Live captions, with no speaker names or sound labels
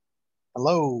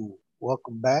Hello,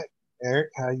 welcome back,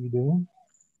 Eric. How you doing?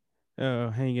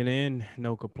 Hanging in,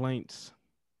 no complaints.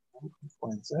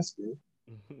 Fine, that's good.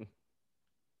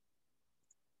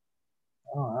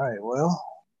 All right. Well,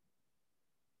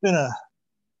 been a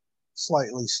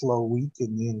slightly slow week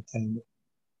in the entertainment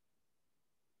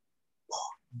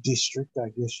district, I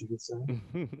guess you could say.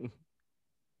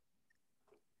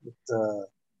 But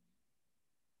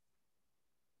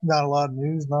not a lot of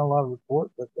news, not a lot of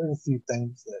report, but there's a few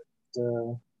things that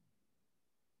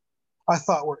I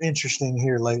thought were interesting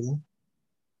here lately.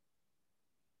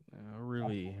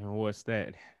 Really, what's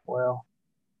that? Well,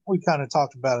 we kind of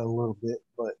talked about it a little bit,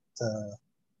 but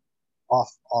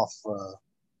off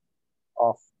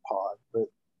pod. But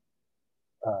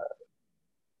uh,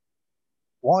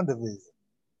 WandaVision,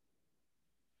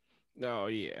 Oh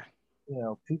yeah,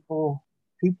 people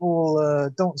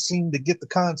don't seem to get the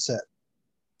concept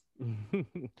of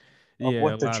yeah. A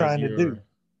what they're lot of trying to do. your,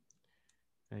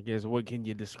 I guess, what can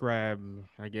you describe?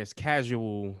 I guess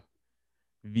casual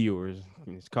viewers,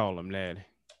 let's call them that,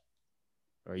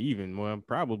 or even well,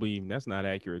 probably that's not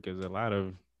accurate because a lot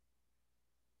of,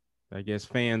 I guess,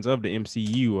 fans of the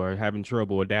MCU are having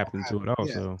trouble adapting to it. Yeah,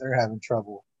 Also, they're having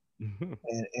trouble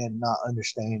and not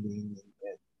understanding.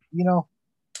 And, you know,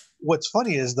 what's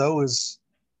funny is though is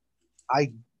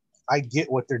I I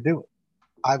get what they're doing.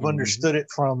 I've hmm understood it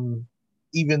from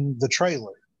even the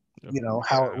trailer.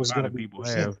 How it yeah, a was lot going to of be people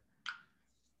presented. have.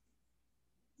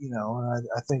 And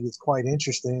I think it's quite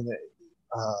interesting that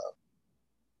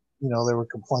there were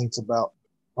complaints about.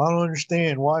 I don't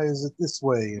understand why is it this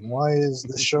way and why is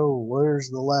the show where's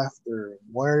the laughter and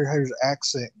where does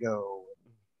accent go?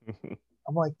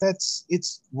 I'm like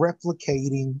it's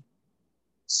replicating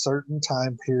certain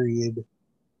time period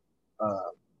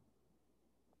uh,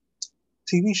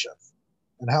 TV shows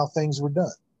and how things were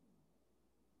done.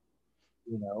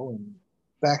 And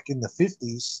back in the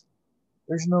 50s,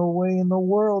 there's no way in the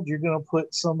world you're going to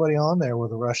put somebody on there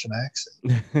with a Russian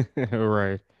accent.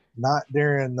 Right. Not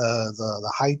during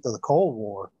the height of the Cold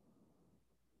War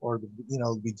or the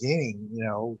beginning.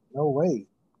 No way.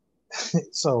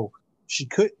 So she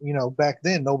could. Back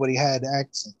then nobody had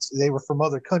accents. They were from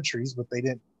other countries, but they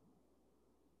didn't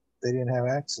have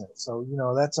accents. So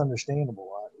that's understandable.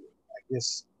 I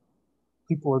guess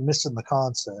people are missing the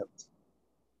concept.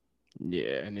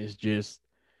 Yeah, and it's just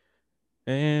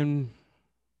and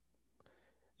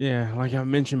yeah, like I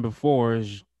mentioned before,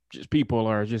 is just people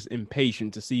are just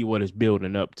impatient to see what it's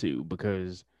building up to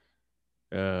because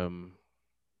um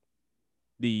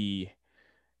the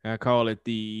I call it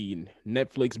the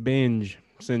Netflix binge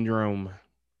syndrome.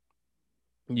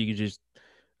 You can just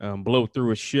blow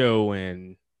through a show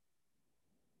and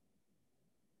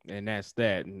that's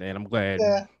that. And I'm glad.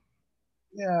 Yeah,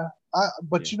 yeah.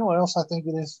 But Yeah. you know what else I think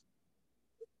it is?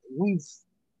 We've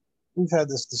we've had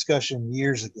this discussion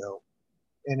years ago,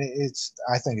 and it's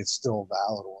I think it's still a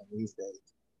valid one these days.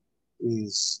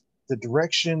 Is the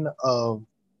direction of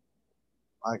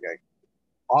like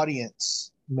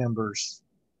audience members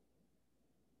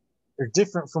are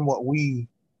different from what we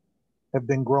have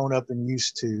been grown up and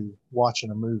used to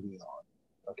watching a movie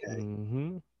on. Okay,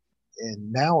 Mm-hmm.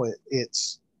 and now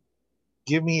it's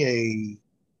give me a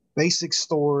basic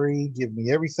story, give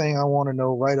me everything I want to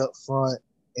know right up front,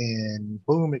 and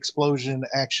boom, explosion,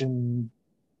 action,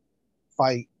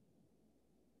 fight.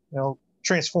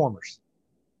 Transformers.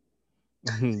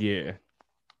 Yeah.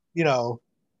 You know,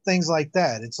 things like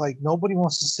that. It's like nobody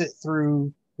wants to sit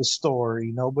through the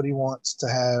story. Nobody wants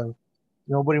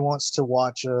to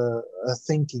watch a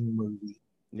thinking movie.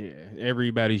 Yeah.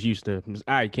 Everybody's used to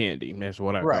eye candy. That's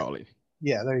what I Right. call it.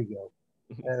 Yeah, there you go.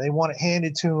 And they want it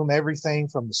handed to them, everything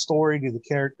from the story to the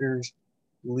characters,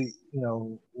 leave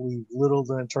little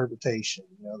to interpretation.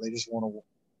 They just want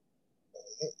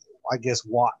to, I guess,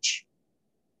 watch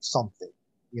something,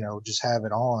 just have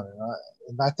it on.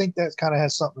 And I think that kind of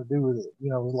has something to do with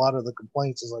it. A lot of the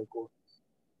complaints is like, well,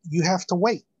 you have to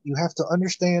wait. You have to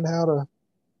understand how to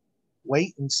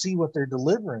wait and see what they're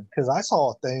delivering. Because I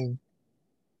saw a thing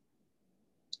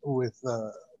with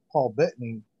Paul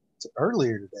Bettany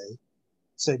earlier today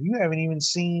said you haven't even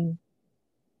seen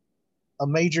a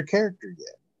major character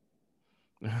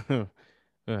yet.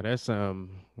 That's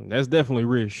definitely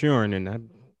reassuring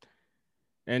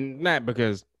and not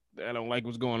because I don't like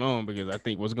what's going on because I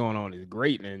think what's going on is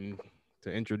great and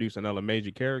to introduce another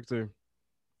major character,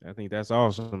 I think that's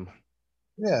awesome.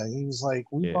 Yeah, he was like,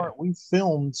 Yeah. we've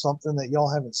filmed something that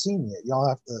y'all haven't seen yet. Y'all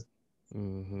have to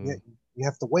Mm-hmm. you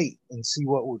have to wait and see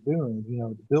what we're doing.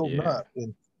 To building Yeah. up.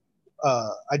 And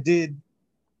I did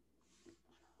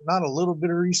not a little bit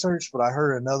of research, but I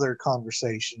heard another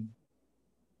conversation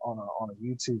on a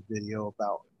YouTube video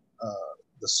about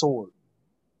the Sword,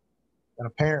 and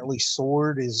apparently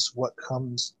Sword is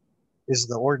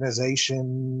the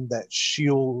organization that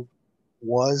Shield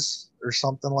was, or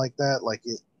something like that. Like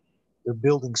they're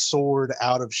building Sword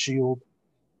out of Shield.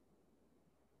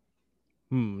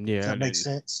 Does Yeah, that make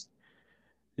sense?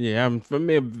 yeah, I'm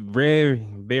familiar, very,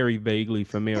 very vaguely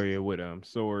familiar with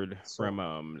Sword So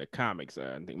from the comics.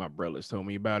 I think my brothers told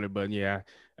me about it, but yeah,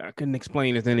 I couldn't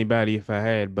explain it to anybody if I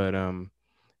had. But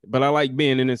I like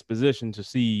being in this position to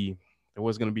see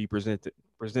what's going to be presented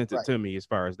right, to me as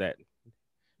far as yeah,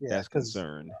 that's because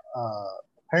concerned. uh,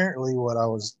 apparently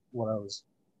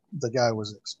the guy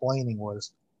was explaining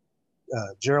was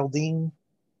Geraldine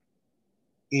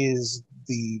is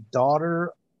the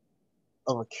daughter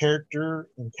of a character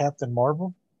in Captain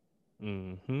Marvel,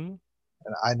 Mm-hmm.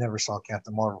 and I never saw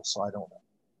Captain Marvel, so I don't know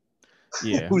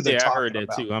Yeah, who they're yeah, I heard talking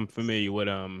that about. too. I'm familiar with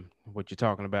what you're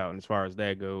talking about as far as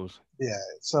that goes. Yeah,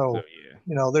 So so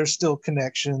yeah. there's still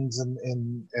connections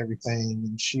and everything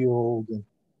and Shield and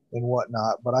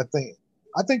whatnot, but I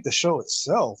think the show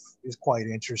itself is quite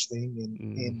interesting, and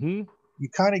Mm-hmm. you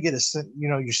kind of get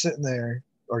you're sitting there,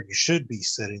 or you should be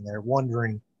sitting there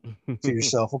wondering to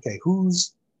yourself, okay,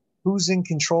 who's in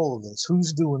control of this?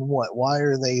 Who's doing what? Why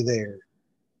are they there?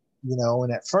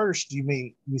 And at first you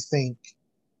think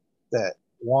that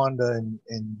Wanda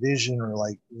and Vision are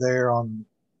like there on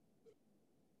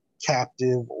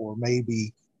captive, or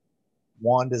maybe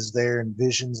Wanda's there and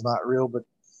Vision's not real. But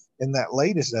in that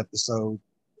latest episode,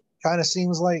 kind of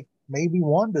seems like maybe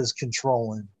Wanda's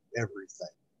controlling everything.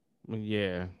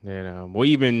 Yeah, and well,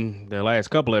 even the last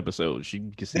couple episodes,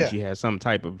 you can see Yeah, she has some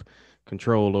type of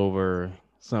control over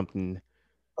something.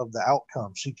 of the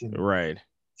outcome, Right.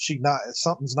 she not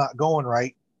something's not going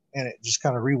right, and it just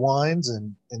kind of rewinds,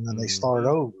 and then they start Mm-hmm.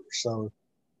 over. So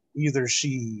either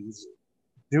she's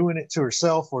doing it to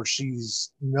herself, or she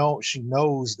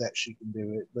knows that she can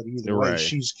do it, but either way Right.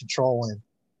 she's controlling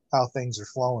how things are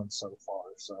flowing so far.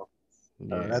 So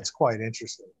Yeah, that's quite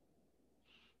interesting.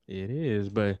 it is.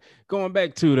 But going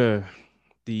back to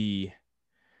the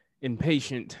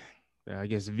impatient, I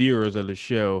guess, viewers of the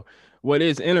show, what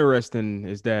is interesting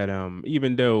is that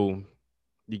even though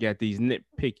you got these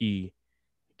nitpicky, I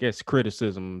guess,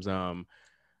 criticisms,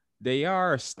 they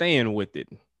are staying with it,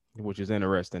 which is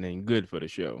interesting and good for the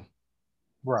show.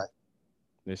 Right.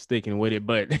 They're sticking with it,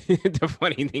 but the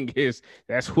funny thing is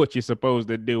that's what you're supposed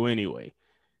to do anyway.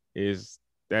 Is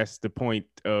That's the point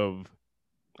of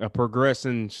a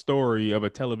progressing story of a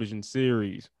television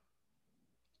series.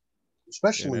 And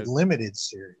Especially that's limited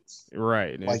series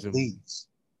right. And like these.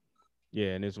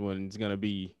 and this one's gonna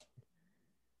be,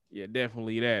 yeah,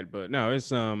 definitely that. But no,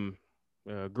 it's a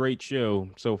great show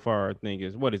so far. I think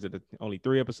is, what is it? Only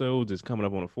 3 episodes. It's coming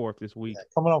up on the fourth this Yeah, week.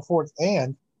 coming on fourth,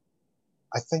 and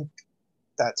I think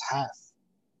that's half.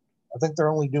 I think they're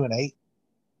only doing 8.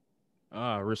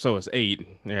 So it's 8.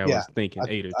 Yeah, I Yeah, was thinking I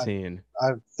 8 or 10. I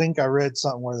think I read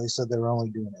something where they said they were only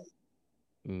doing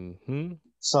 8. Mm-hmm.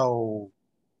 So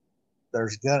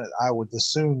I would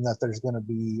assume that there's gonna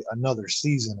be another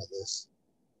season of this.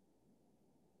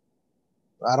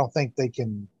 I don't think they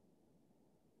can.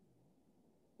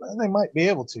 They might be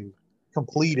able to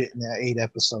complete Yeah. it in that 8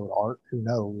 episode arc. Who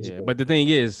knows? Yeah, But but the thing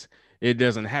is, it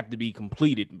doesn't have to be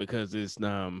completed because it's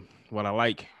what I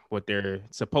like what they're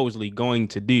supposedly going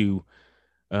to do.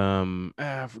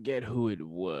 I forget who it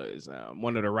was.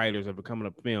 One of the writers of the Coming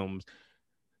Up Films.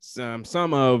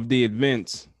 Some of the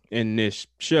events in this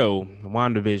show,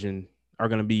 WandaVision, are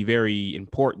going to be very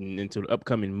important into the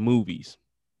upcoming movies.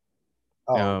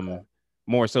 oh, okay. Um,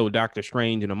 More so, Doctor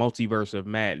Strange and the Multiverse of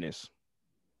Madness.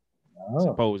 Oh,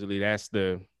 Supposedly, that's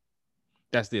the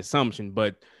assumption,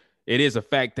 but it is a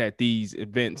fact that these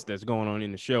events that's going on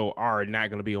in the show are not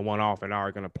going to be a one-off and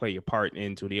are going to play a part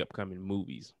into the upcoming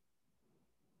movies.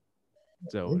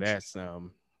 So that's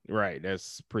interesting. right.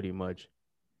 That's pretty much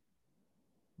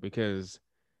because,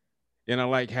 and I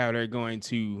like how they're going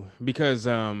to, because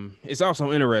it's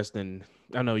also interesting.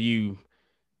 I know you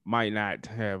might not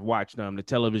have watched the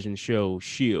television show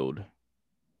Shield.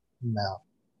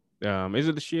 No, Is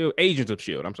it the Shield? Agents of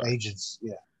Shield. I'm sorry, agents.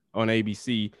 Yeah, on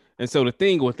ABC. And so the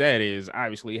thing with that is,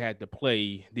 obviously, had to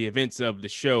play the events of the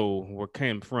show were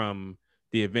came from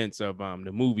the events of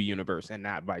the movie universe and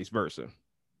not vice versa.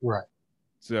 right.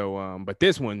 So, but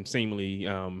this one seemingly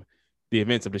the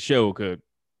events of the show could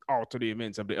alter the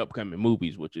events of the upcoming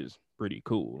movies, which is pretty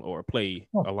cool, or play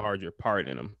Huh. a larger part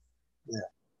in them. Yeah.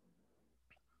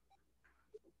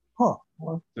 Huh.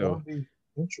 Well, that So, would be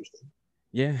interesting.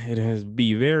 yeah, it has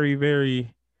be very,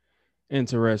 very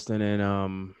interesting. And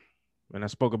I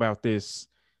spoke about this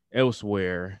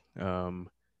elsewhere.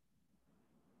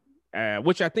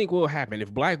 which I think will happen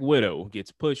if Black Widow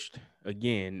gets pushed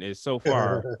again. Is so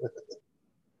far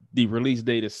the release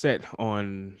date is set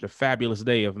on the fabulous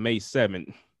day of May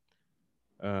 7th,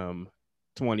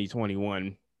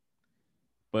 2021.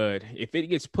 But if it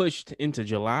gets pushed into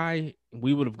July,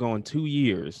 we would have gone 2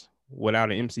 years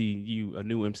without a new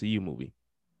MCU movie.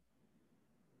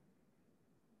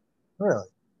 Really?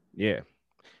 Yeah.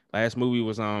 Last movie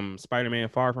was Spider-Man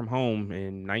Far From Home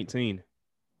in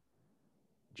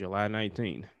July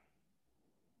 19.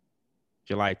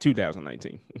 July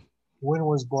 2019. When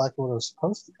was Black Widow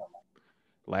supposed to come out?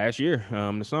 Last year,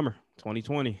 the summer,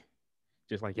 2020.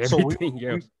 Just like So everything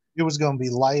else. it was going to be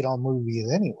light on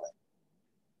movies anyway.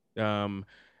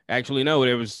 Actually, no,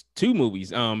 there was 2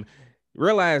 movies.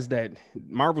 Realize that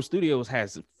Marvel Studios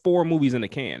has 4 movies in the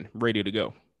can ready to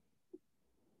go.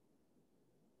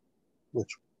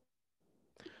 Which?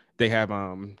 They have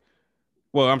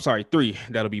well, I'm sorry, 3.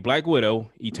 That'll be Black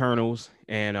Widow, Eternals,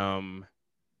 and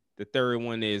the third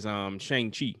one is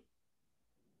Shang-Chi.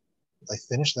 They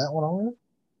finished that one already?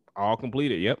 All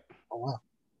completed, yep. Oh wow.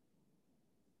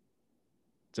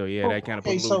 So yeah, that kind of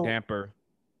put a little damper.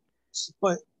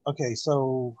 But okay,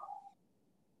 so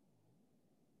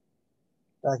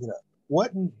back it up.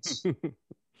 What?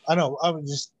 I know. I'm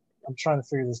trying to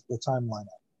figure the timeline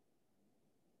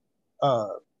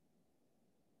out.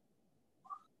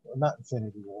 Not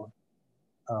Infinity War.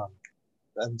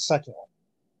 And the second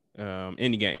one.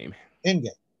 Endgame.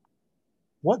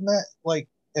 Wasn't that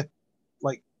at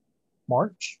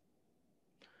March?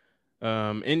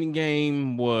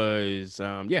 Endgame was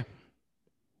yeah.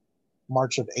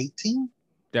 March of 18?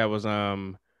 That was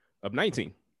of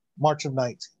 19. March of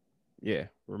 19. Yeah.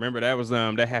 Remember that was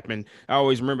that happened. I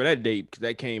always remember that date because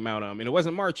that came out and it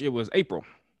wasn't March, it was April.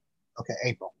 Okay,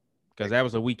 April. Because that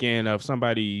was a weekend of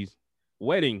somebody's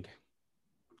wedding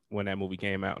when that movie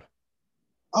came out.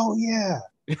 Oh yeah.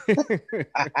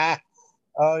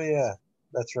 Oh yeah.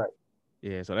 That's right.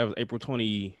 Yeah, so that was April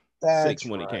 26th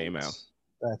when it came out.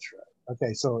 That's right.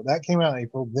 Okay, so that came out in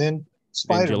April, then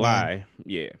Spider-Man. In July,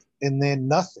 yeah. And then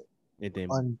nothing. And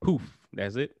then poof,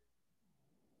 that's it.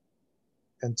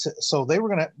 And so they were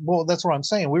going to, well, that's what I'm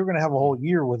saying. We were going to have a whole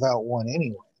year without one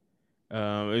anyway.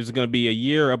 It was going to be a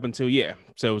year up until, yeah.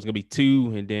 So it was going to be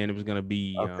 2, and then it was going to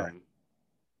be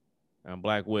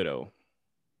Black Widow.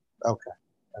 Okay.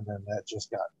 And then that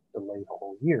just got delayed a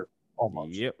whole year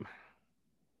almost. Yep.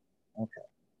 Okay.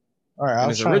 All right. And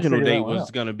his original date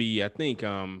was going to be, I think,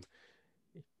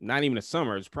 not even the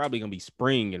summer. It's probably going to be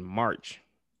spring in March.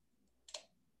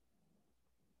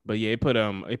 But yeah, it put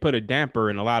a damper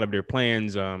in a lot of their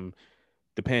plans.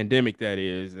 The pandemic, that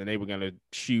is, and they were gonna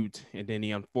shoot, and then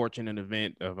the unfortunate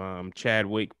event of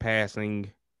Chadwick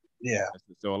passing. Yeah.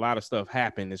 So a lot of stuff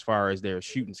happened as far as their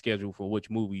shooting schedule for which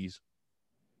movies.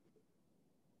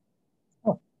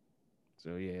 Oh.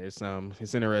 So yeah, it's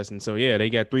interesting. So yeah, they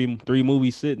got three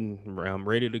movies sitting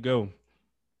ready to go.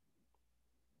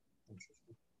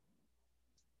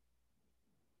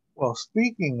 Well,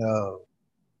 speaking of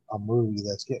a movie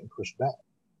that's getting pushed back,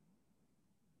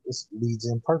 this leads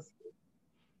in perfectly.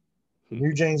 The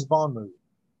new James Bond movie.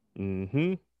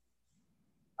 Mm-hmm.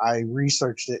 I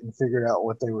researched it and figured out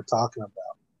what they were talking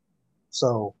about.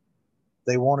 So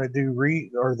they want to do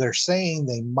or they're saying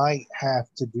they might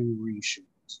have to do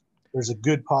reshoots. There's a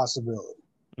good possibility.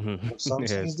 Mm-hmm.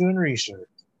 Somebody's doing research.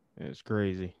 It's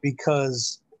crazy.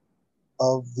 Because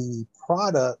of the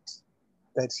product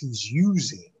that he's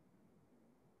using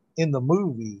in the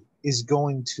movie is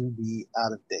going to be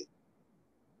out of date.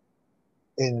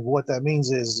 And what that means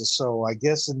is, so I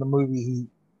guess in the movie,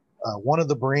 one of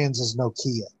the brands is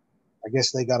Nokia. I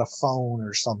guess they got a phone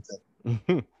or something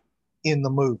in the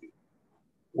movie.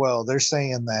 Well, they're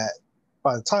saying that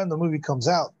by the time the movie comes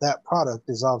out, that product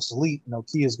is obsolete.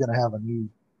 Nokia is going to have a new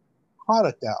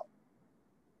product out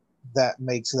that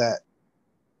makes that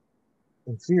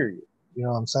inferior. You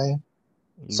know what I'm saying?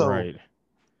 So right.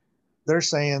 They're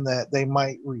saying that they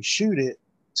might reshoot it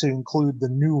to include the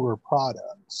newer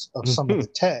products of some of the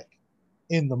tech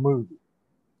in the movie.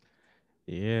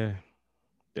 Yeah,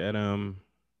 that I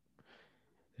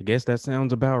guess that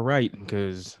sounds about right,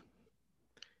 because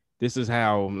this is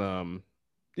how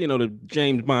the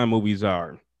James Bond movies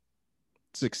are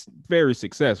very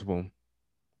successful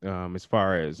as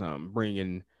far as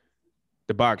bringing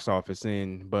the box office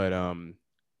in, but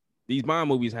these Bond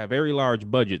movies have very large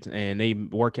budgets, and they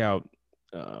work out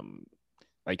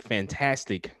like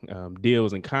fantastic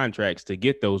deals and contracts to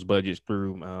get those budgets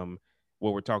through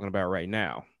what we're talking about right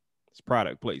now. It's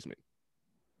product placement.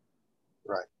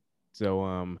 Right.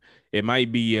 So it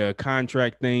might be a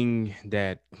contract thing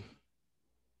that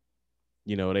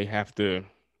they have to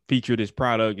feature this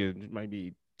product. It might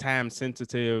be time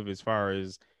sensitive as far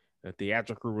as a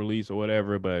theatrical release or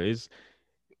whatever, but it's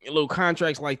little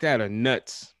contracts like that are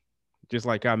nuts. Just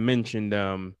like I mentioned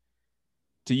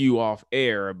to you off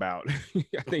air about,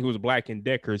 I think it was Black and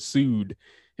Decker sued.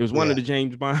 It was one of the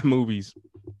James Bond movies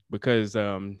because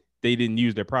they didn't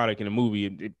use their product in the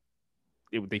movie.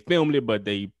 They filmed it, but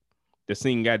the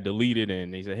scene got deleted,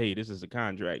 and they said, "Hey, this is a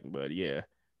contract." But yeah.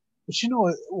 But you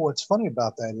know what's funny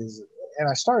about that is, and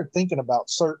I started thinking about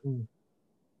certain.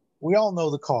 We all know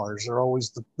the cars are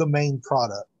always the main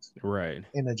product, right,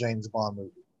 in a James Bond movie.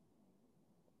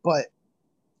 But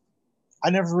I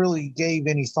never really gave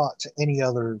any thought to any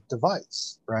other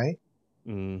device, right?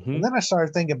 Mm-hmm. And then I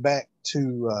started thinking back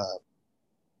to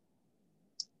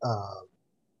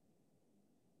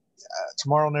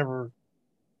Tomorrow Never.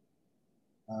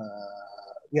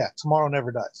 Tomorrow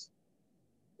Never Dies.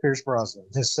 Pierce Brosnan,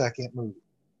 his second movie,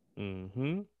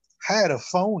 had a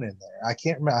phone in there. I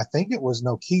can't remember. I think it was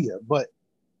Nokia, but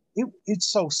it's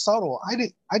so subtle. I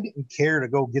didn't care to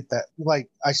go get that.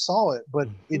 Like, I saw it, but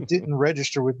it didn't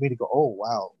register with me to go, oh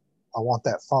wow, I want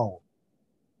that phone.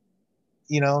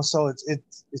 So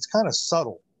it's kind of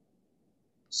subtle.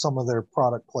 Some of their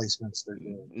product placements they're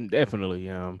doing. Definitely.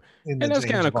 And that's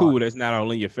kind of cool. That's not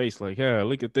all in your face. Like, yeah,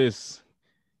 look at this.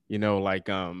 Like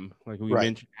we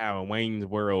mentioned how in Wayne's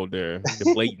World, the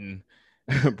blatant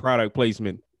product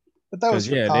placement. But that was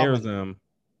comedy.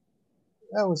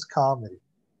 That was comedy.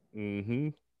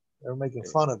 Mm-hmm. They're making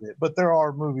fun of it, but there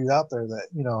are movies out there that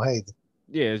hey,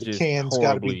 it's the just can's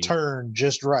got to be turned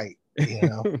just right.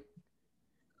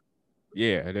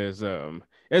 Yeah, there's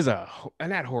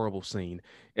not horrible scene.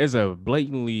 There's a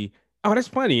blatantly that's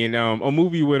funny in a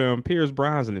movie with Pierce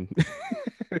Brosnan.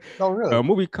 Oh really? A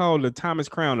movie called The Thomas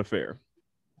Crown Affair.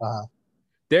 Uh-huh.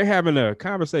 They're having a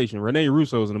conversation. Rene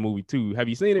Russo's in the movie too. Have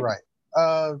you seen it? Right.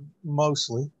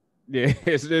 Mostly. Yeah,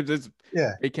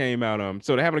 it came out.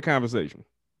 So they're having a conversation.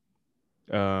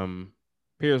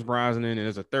 Pierce Brosnan and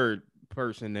there's a third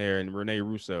person there, and Rene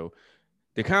Russo.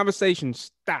 The conversation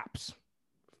stops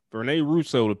for Rene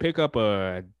Russo to pick up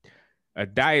a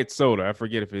diet soda. I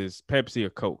forget if it's Pepsi or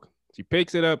Coke. She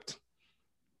picks it up,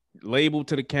 labeled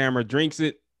to the camera, drinks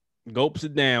it, gulps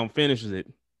it down, finishes it.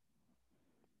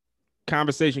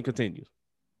 Conversation continues.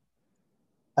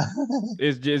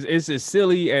 It's as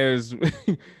silly as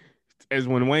as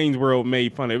when Wayne's World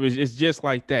made fun of it. It's just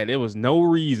like that. There was no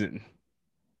reason.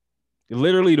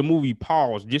 Literally, the movie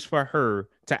paused just for her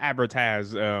to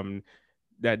advertise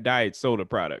that diet soda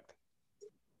product.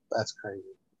 That's crazy.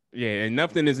 Yeah, and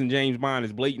nothing is in James Bond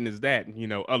as blatant as that,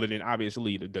 other than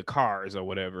obviously the cars or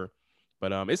whatever.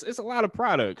 But it's a lot of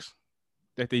products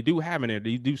that they do have in there.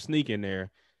 They do sneak in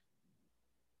there.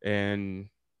 And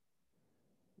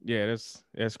yeah,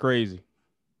 that's crazy.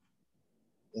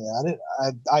 Yeah,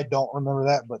 I don't remember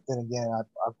that, but then again,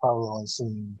 I've probably only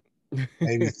seen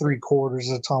maybe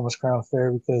 3/4 of Thomas Crown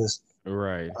Affair because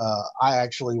right. I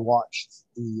actually watched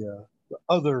the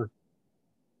other.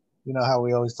 You know how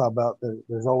we always talk about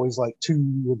there's always like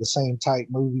two of the same type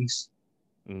movies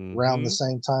around the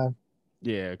same time.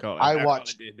 Yeah, I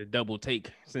watched the double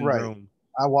take syndrome. Right.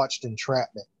 I watched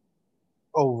Entrapment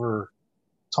over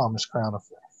Thomas Crown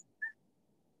Affair.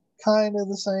 Kind of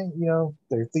the same,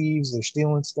 they're thieves, they're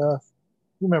stealing stuff.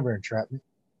 You remember Entrapment?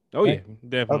 Oh right? Yeah,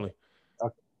 definitely.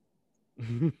 Okay.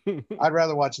 I'd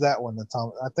rather watch that one than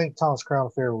Thomas. I think Thomas Crown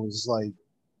Affair was like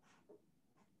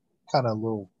kind of a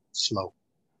little slow.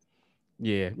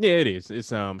 Yeah, it is. It's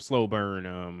slow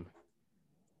burn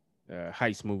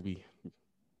heist movie. Yeah.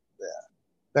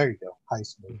 There you go.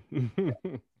 Heist movie. Yeah.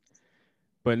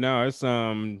 But no, it's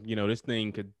this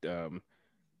thing could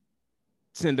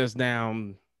send us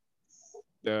down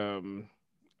a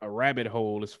rabbit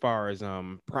hole as far as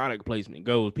product placement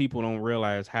goes. People don't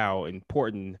realize how of an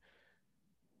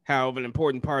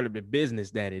important part of the business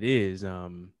that it is.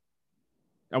 I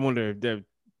wanted to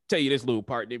tell you this little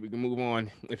part, then we can move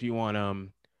on if you want.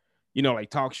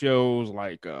 Like talk shows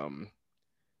like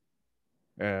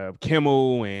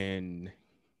Kimmel, and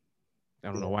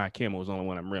I don't know why Kimmel is the only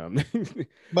one I'm around.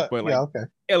 but like okay.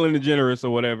 Ellen DeGeneres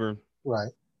or whatever. Right.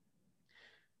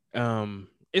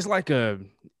 It's like a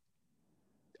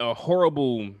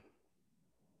horrible,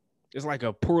 it's like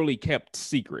a poorly kept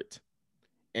secret.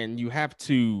 And you have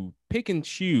to pick and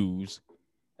choose.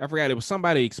 I forgot, it was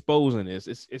somebody exposing this.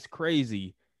 It's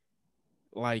crazy.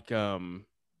 Like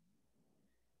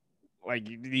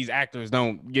these actors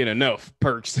don't get enough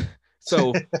perks.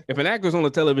 So if an actor's on a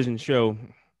television show,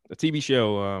 a TV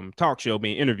show, talk show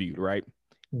being interviewed, right?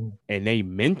 And they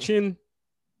mention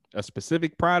a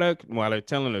specific product while they're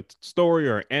telling a story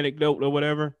or anecdote or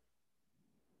whatever,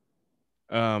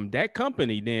 That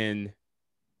company then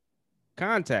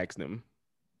contacts them.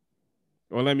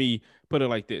 Or let me put it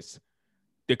like this.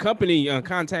 The company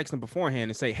contacts them beforehand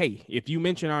and say, hey, if you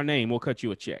mention our name, we'll cut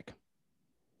you a check.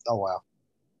 Oh, wow.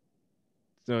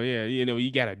 So, yeah,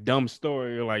 you got a dumb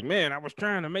story. You're like, man, I was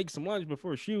trying to make some lunch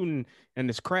before shooting, and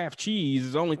this Kraft cheese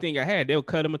is the only thing I had. They'll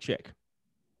cut him a check.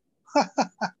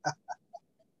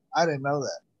 I didn't know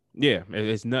that. Yeah,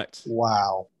 it's nuts.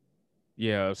 Wow.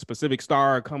 Yeah, a specific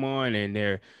star come on,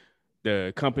 and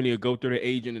the company will go through the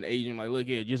agent, and the agent like, look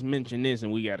here, just mention this,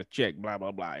 and we got a check, blah,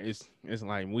 blah, blah. It's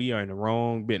like we are in the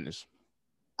wrong business.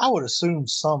 I would assume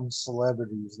some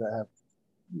celebrities that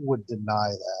would deny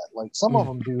that. Like some of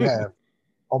them do have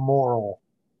a moral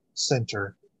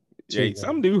center. Yeah,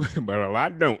 some do, but a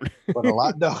lot don't. But a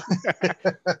lot don't.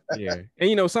 Yeah,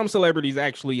 and some celebrities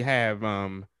actually have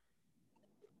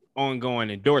ongoing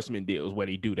endorsement deals where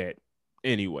they do that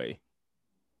anyway.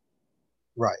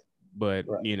 Right. But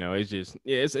it's just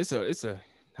it's a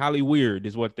highly weird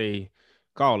is what they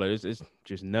call it. It's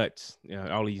just nuts.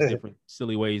 All these different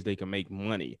silly ways they can make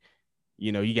money.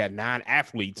 You got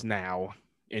non-athletes now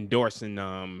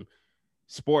endorsing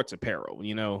sports apparel.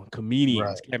 Comedians.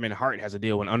 Right. Kevin Hart has a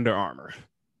deal with Under Armour.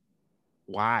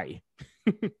 Why?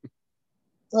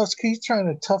 He's trying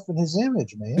to toughen his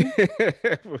image, man.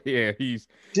 Yeah,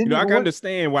 I can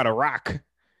understand why The Rock,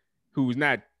 who's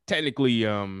not technically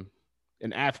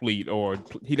an athlete or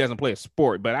he doesn't play a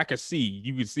sport, but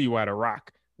you can see why The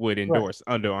Rock would endorse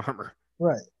Under Armour.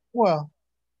 Right. Well,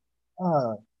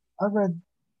 I read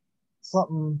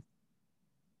something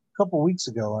a couple weeks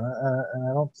ago, and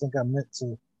I don't think I meant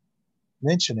to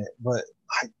mention it, but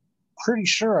I'm pretty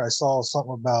sure I saw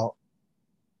something about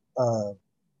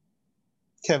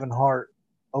Kevin Hart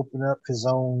open up his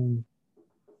own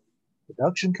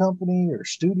production company or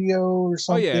studio or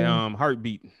something. Oh yeah,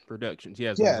 Heartbeat Productions. He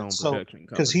has his own production company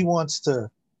because he wants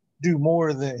to do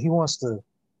more than he wants to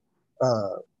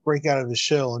break out of his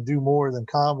shell and do more than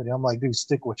comedy. I'm like, dude,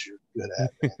 stick what you're good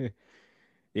at, man.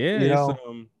 Yeah,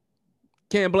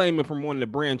 can't blame him for wanting to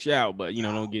branch out, but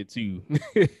don't get too.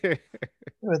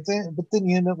 but then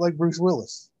you end up like Bruce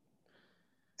Willis.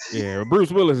 Yeah,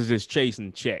 Bruce Willis is just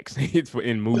chasing checks. It's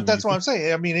in movies. But that's what I'm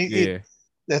saying. I mean,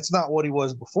 that's not what he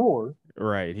was before.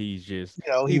 Right. He's just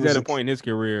he's at a point in his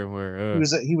career where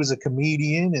he was a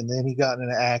comedian, and then he got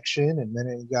into action, and then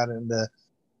he got into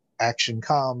action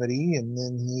comedy, and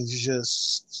then he's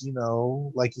just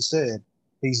like you said,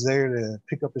 he's there to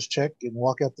pick up his check and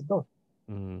walk out the door.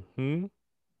 Mm-hmm.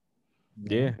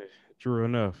 Yeah, true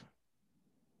enough.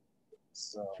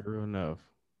 True enough.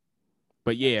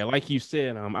 But yeah, like you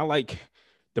said, I like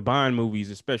the Bond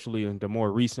movies, especially the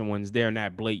more recent ones. They're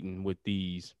not blatant with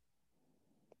these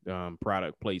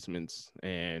product placements,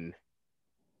 and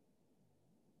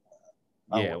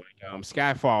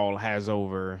Skyfall has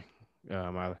over.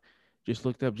 I just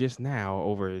looked up just now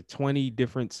over 20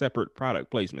 different separate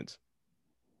product placements.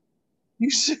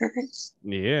 You serious?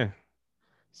 Yeah,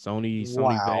 Sony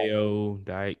Vaio,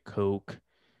 Diet Coke,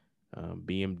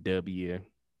 BMW.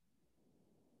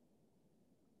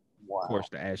 Wow. Of course,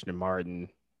 the Aston Martin.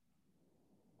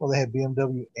 Well, they had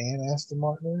BMW and Aston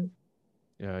Martin.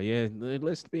 Yeah,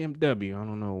 let's BMW. I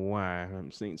don't know why. I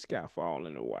haven't seen Skyfall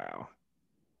in a while.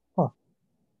 Huh.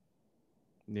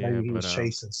 Yeah, maybe he was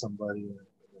chasing somebody.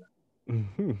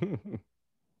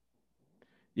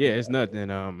 Yeah, it's nothing.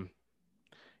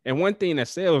 And one thing that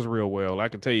sells real well, I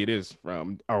can tell you this,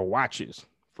 are watches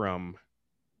from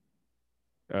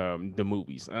the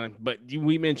movies. But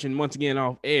we mentioned once again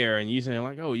off air, and you saying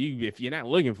like, oh, if you're not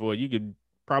looking for it, you could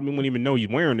probably wouldn't even know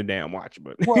you're wearing the damn watch.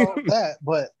 But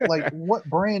but like, what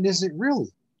brand is it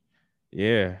really?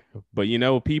 Yeah, but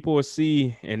people will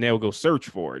see and they'll go search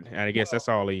for it, and I guess that's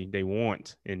all they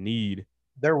want and need.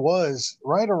 There was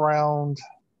right around,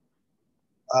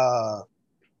 I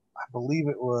believe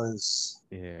it was.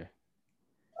 Yeah.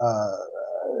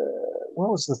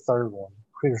 What was the third one?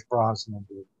 Pierce Brosnan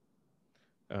did.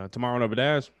 Tomorrow Never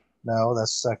Dies. No,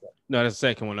 that's the second. No, that's the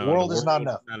second one. World is Not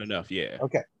Enough. Not enough. Yeah.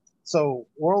 Okay, so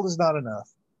World Is Not Enough.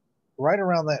 Right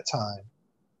around that time,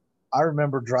 I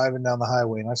remember driving down the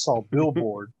highway and I saw a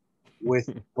billboard with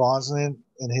Brosnan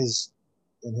in his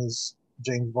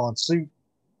James Bond suit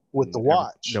with the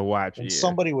watch. The watch. And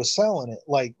somebody was selling it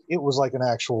like it was like an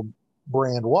actual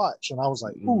brand watch, and I was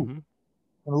like, ooh.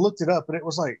 And I looked it up, and it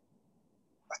was like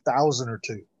 $1,000 or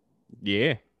 $2,000.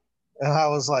 Yeah. And I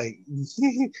was like,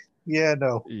 yeah,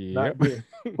 no, not good.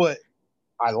 But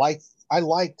I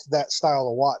liked that style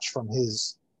of watch from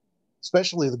his,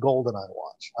 especially the GoldenEye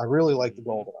watch. I really like the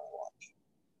GoldenEye watch.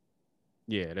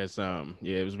 Yeah, that's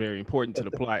it was very important to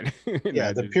the plot.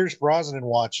 Yeah, the Pierce Brosnan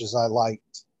watches I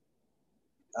liked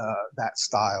that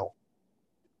style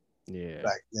Yeah.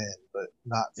 back then, but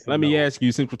not. Let me ask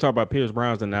you, since we're talking about Pierce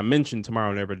Brosnan, I mentioned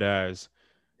Tomorrow Never Dies.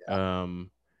 Yeah.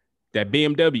 That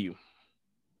BMW.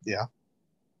 Yeah.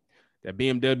 That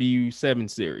BMW 7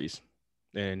 Series.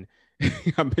 And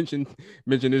I mentioned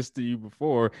this to you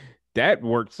before. That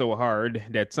worked so hard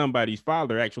that somebody's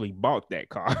father actually bought that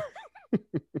car.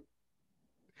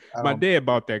 My dad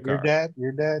bought that car.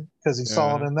 Your dad, because he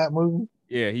saw it in that movie.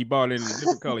 Yeah, he bought it in a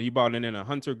different color. He bought it in a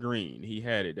hunter green. He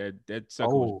had it. That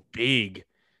sucker was big.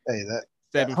 Hey, that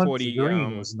 740 hunter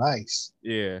green was nice.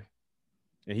 Yeah,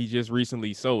 and he just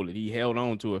recently sold it. He held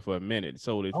on to it for a minute.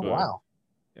 Sold it for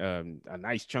a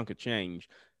nice chunk of change.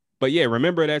 But yeah,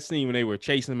 remember that scene when they were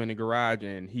chasing him in the garage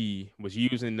and he was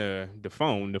using the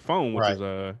phone, which was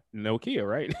a Nokia,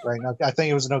 right? Right. I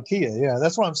think it was a Nokia. Yeah,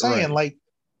 that's what I'm saying. Right. Like,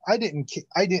 I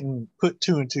didn't put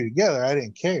two and two together. I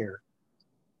didn't care.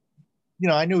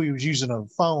 I knew he was using a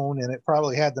phone and it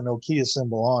probably had the Nokia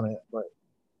symbol on it, but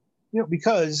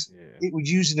because it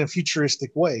was used in a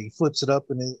futuristic way. He flips it up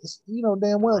and it's,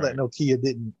 damn well that Nokia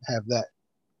didn't have that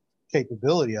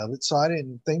capability of it. So I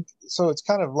didn't think so. It's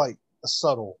kind of like a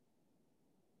subtle.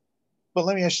 But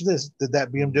let me ask you this: did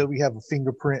that BMW have a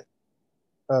fingerprint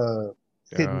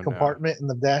hidden compartment in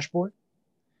the dashboard?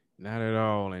 Not at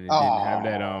all, and it didn't have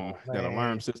that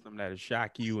alarm system that'll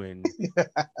shock you and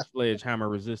sledgehammer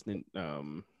resistant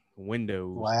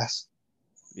windows. Glass.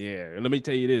 Yeah, let me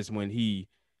tell you this: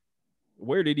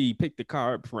 where did he pick the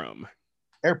car up from?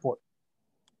 Airport.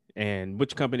 And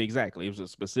which company exactly? It was a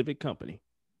specific company.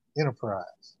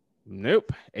 Enterprise.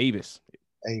 Nope. Avis.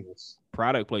 Avis.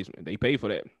 Product placement. They pay for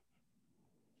that.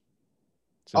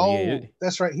 So,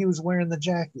 that's right. He was wearing the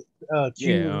jacket.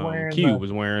 Q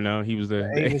was wearing he was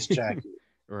the Avis jacket.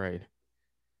 Right.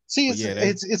 See,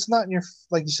 it's not in your,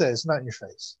 like you said, it's not in your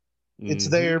face. It's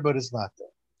there, but it's not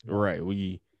there. Right.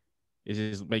 It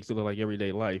just makes it look like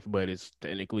everyday life, but it's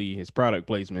technically his product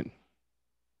placement.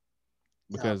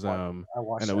 Because I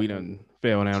know we done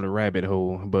fell down the rabbit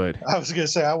hole, but I was gonna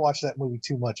say I watched that movie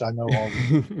too much. I know all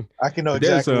I can know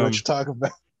exactly what you're talking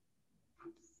about.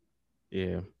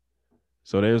 Yeah.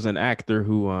 So there's an actor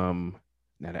who not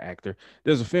an actor.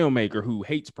 There's a filmmaker who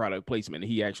hates product placement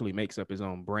and he actually makes up his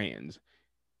own brands.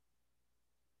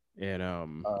 And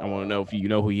I want to know if you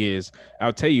know who he is.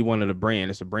 I'll tell you one of the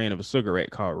brands. It's a brand of a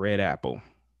cigarette called Red Apple.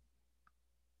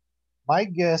 My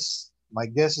guess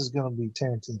is gonna be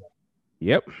Tarantino.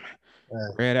 Yep.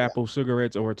 Red Apple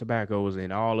cigarettes or tobaccos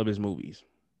in all of his movies.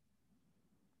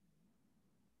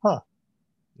 Huh.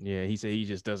 Yeah, he said he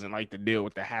just doesn't like to deal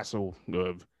with the hassle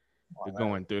of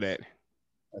going through that.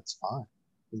 That's fine.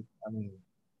 I mean,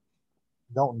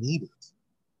 don't need it.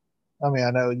 I mean,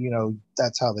 I know,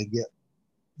 that's how they get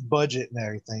budget and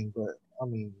everything, but I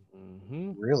mean,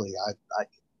 really, I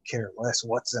care less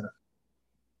what's in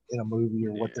a movie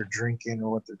or what they're drinking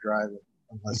or what they're driving,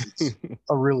 unless it's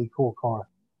a really cool car.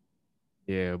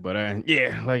 Yeah, but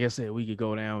like I said, we could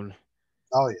go down.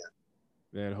 Oh yeah,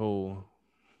 that whole.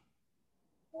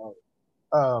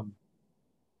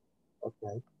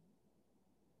 Okay.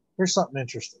 Here's something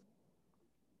interesting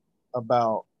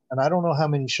about, and I don't know how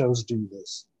many shows do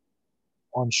this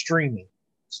on streaming.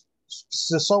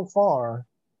 So far,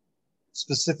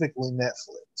 specifically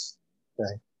Netflix.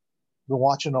 Okay, been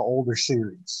watching an older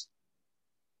series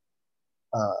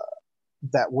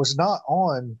that was not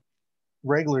on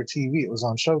regular TV. It was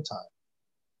on Showtime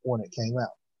when it came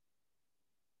out.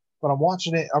 But I'm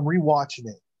rewatching it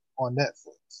on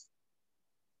Netflix.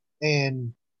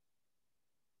 And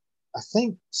I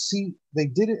think, they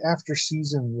did it after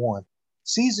season 1.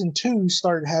 Season 2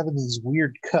 started having these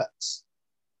weird cuts.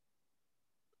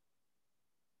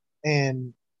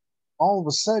 And all of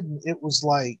a sudden, it was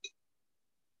like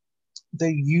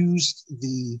they used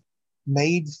the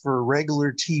made for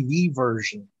regular TV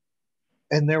version,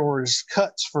 and there was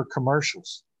cuts for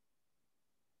commercials.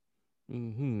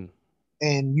 Mm-hmm.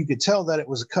 And you could tell that it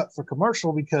was a cut for commercial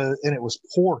and it was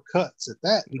poor cuts at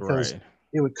that, because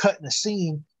it would cut in a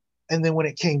scene, and then when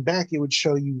it came back, it would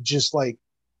show you just like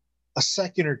a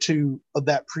second or two of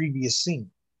that previous scene,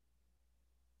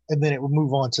 and then it would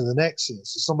move on to the next scene.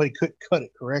 So somebody couldn't cut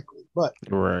it correctly. But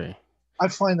I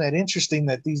find that interesting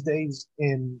that these days,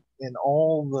 in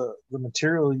all the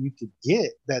material you could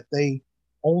get, that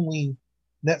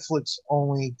Netflix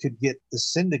only could get the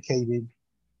syndicated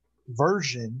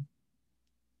version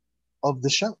of the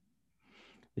show.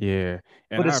 Yeah,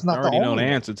 and but it's not already know the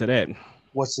answer to that.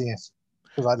 What's the answer?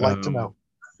 Because I'd like to know.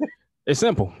 It's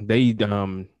simple. They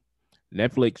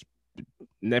Netflix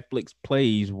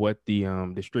plays what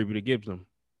the distributor gives them.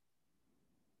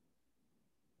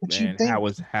 But you and think,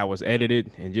 how was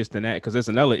edited and just in that, because there's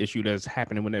another issue that's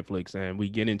happening with Netflix, and we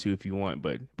get into if you want,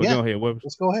 but yeah, go ahead. What?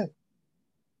 let's go ahead.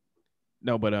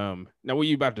 No, but no, what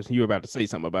you were about to say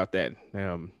something about that.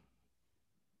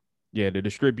 Yeah, the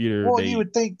distributor Well, you they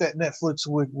would think that Netflix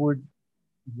would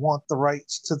want the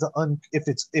rights to the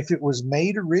if it was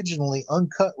made originally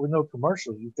uncut with no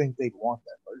commercials, you think they'd want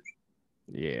that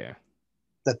version, yeah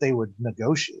that they would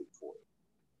negotiate for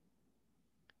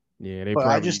it. yeah they But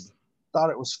I probably just thought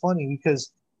it was funny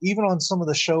because even on some of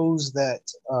the shows that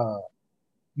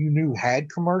you knew had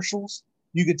commercials,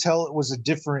 you could tell it was a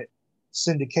different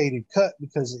syndicated cut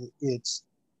because it's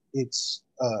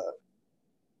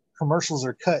commercials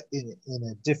are cut in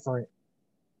a different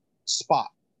spot.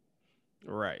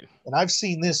 right. And I've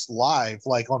seen this live,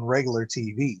 like on regular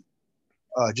TV,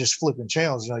 just flipping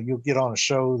channels. You know, you'll get on a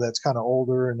show that's kind of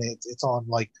older, and it's on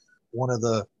like one of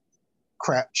the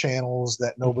crap channels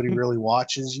that nobody really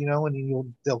watches. You know,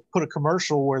 and they'll put a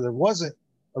commercial where there wasn't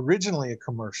originally a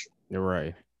commercial, You're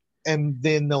right. and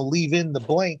then they'll leave in the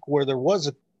blank where there was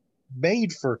a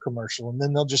made for a commercial, and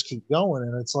then they'll just keep going.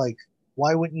 And it's like,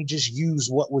 why wouldn't you just use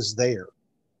what was there,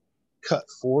 cut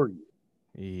for you?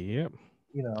 Yep.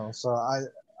 You know, so I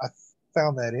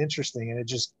found that interesting, and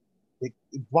it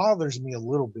bothers me a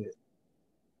little bit,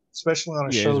 especially on a Yeah,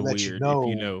 it's show that weird if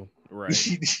you know,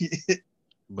 right.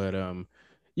 But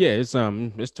yeah,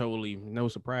 it's totally no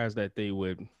surprise that they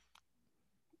would.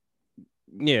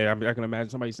 Yeah, I can imagine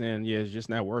somebody saying, "Yeah, it's just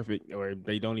not worth it," or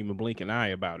they don't even blink an eye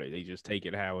about it. They just take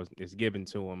it how it's given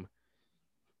to them,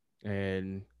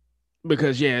 and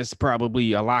because yeah, it's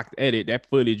probably a locked edit. That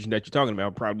footage that you're talking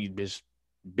about probably just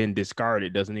been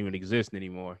discarded, doesn't even exist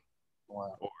anymore,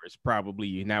 Wow. or it's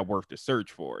probably not worth the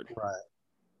search for it. Right.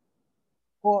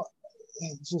 Well,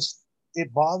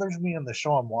 it bothers me on the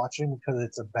show I'm watching because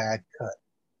it's a bad cut.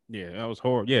 Yeah, that was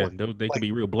horrible. Yeah, Like, they could like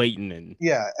be real blatant and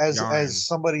yeah, as jarring.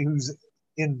 somebody who's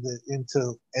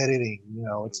into editing, you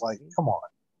know, it's like, Mhm. come on,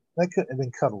 that couldn't have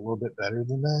been cut a little bit better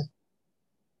than that.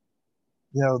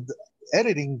 You know,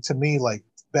 editing to me, like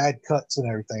bad cuts and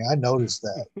everything, I noticed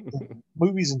that in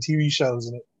movies and TV shows,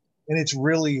 and it's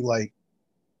really like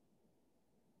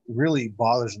really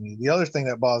bothers me. The other thing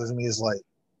that bothers me is like,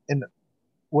 and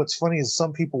what's funny is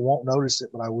some people won't notice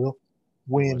it, but I will.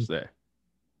 What's When that?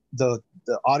 the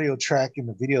audio track and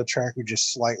the video track are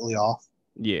just slightly off,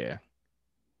 Yeah,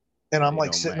 and I'm they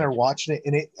like don't sitting there match. watching it,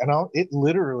 and it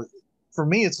literally, for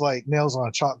me, it's like nails on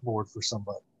a chalkboard for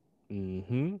somebody.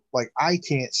 Mm-hmm. Like I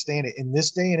can't stand it. In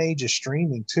this day and age of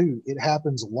streaming, too, it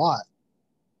happens a lot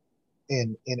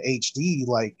in HD.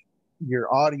 Like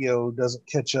your audio doesn't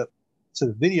catch up to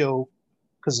the video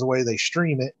because of the way they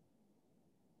stream it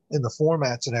and the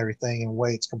formats and everything and the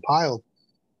way it's compiled.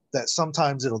 That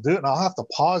sometimes it'll do it, and I'll have to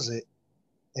pause it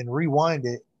and rewind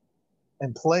it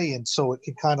and play, and so it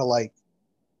can kind of like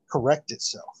correct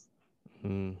itself.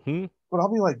 Mm-hmm. But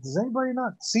I'll be like, does anybody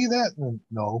not see that? And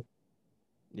no.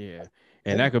 Yeah,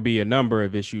 and that could be a number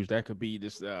of issues. That could be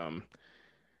this and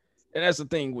that's the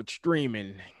thing with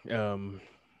streaming. Um,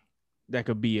 that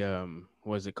could be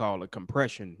what's it called, a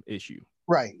compression issue.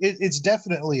 Right. It's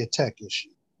definitely a tech issue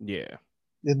Yeah.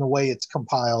 in the way it's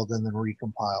compiled and then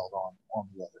recompiled on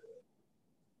the other end.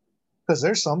 Because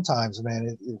there's sometimes,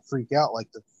 man, it freak out.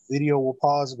 Like the video will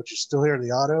pause, but you still hear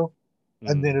the audio,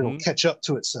 and then it'll Mm-hmm. catch up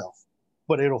to itself,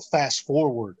 but it'll fast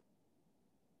forward.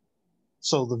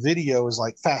 So the video is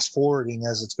like fast forwarding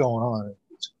as it's going on.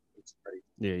 It's great.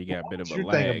 Yeah, you got a bit What's of a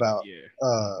your thing lag. about?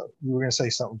 Yeah. You were gonna say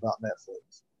something about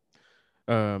Netflix.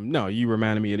 No, you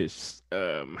reminded me of this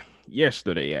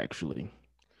yesterday actually,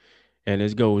 and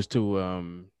this goes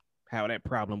to how that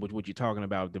problem with what you're talking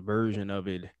about, the version of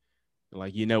it,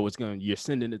 like it's gonna you're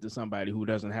sending it to somebody who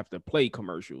doesn't have to play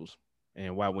commercials,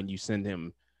 and why when you send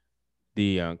him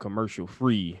the commercial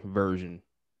free version,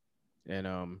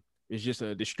 and it's just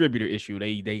a distributor issue.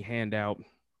 They hand out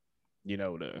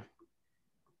the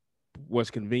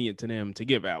what's convenient to them to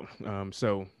give out.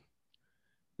 So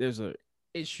there's a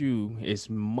issue. It's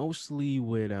mostly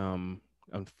with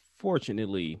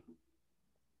unfortunately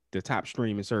the top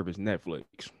streaming service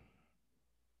Netflix.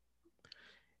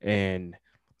 And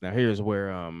now here's where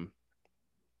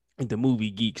the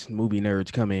movie geeks, movie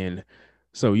nerds come in.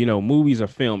 So movies are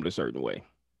filmed a certain way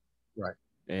Right.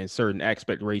 and certain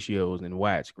aspect ratios and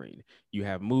widescreen. You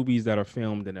have movies that are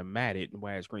filmed in a matted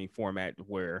widescreen format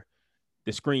where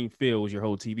the screen fills your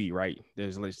whole TV, right?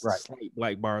 There's like Right. slight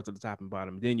black bars at the top and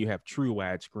bottom. Then you have true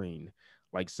widescreen,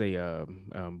 like say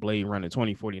Blade Runner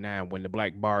 2049, when the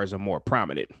black bars are more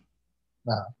prominent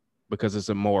because it's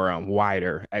a more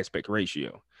wider aspect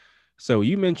ratio. So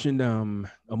you mentioned a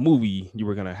movie you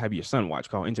were gonna have your son watch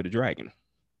called Into the Dragon.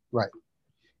 Right.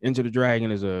 Enter the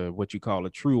Dragon is a what you call a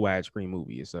true widescreen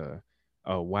movie. It's a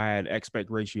wide aspect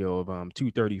ratio of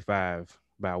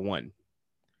 235:1.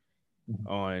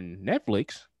 On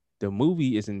Netflix, the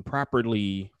movie isn't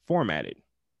properly formatted.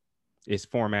 It's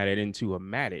formatted into a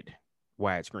matted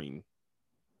widescreen.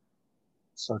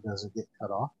 So does it get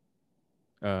cut off?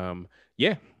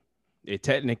 Yeah, it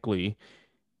technically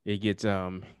it gets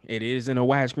it is in a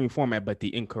widescreen format, but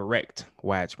the incorrect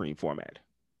widescreen format.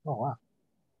 Oh wow.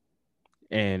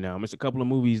 And it's a couple of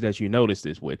movies that you notice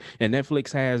this with. And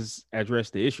Netflix has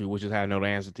addressed the issue, which is how I know the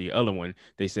answer to the other one.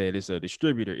 They said it's a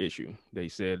distributor issue. They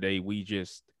said we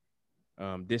just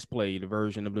display the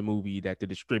version of the movie that the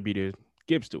distributor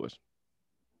gives to us.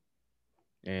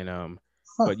 And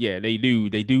but yeah, they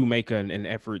do make an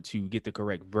effort to get the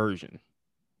correct version.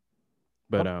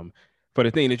 But for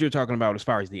the thing that you're talking about as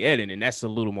far as the editing, that's a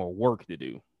little more work to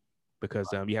do because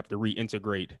you have to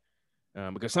reintegrate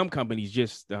because some companies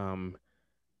just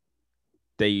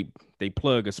they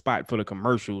plug a spot for the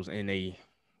commercials and they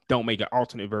don't make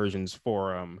alternate versions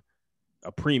for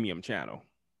a premium channel.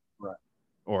 Right.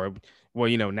 Or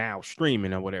well, now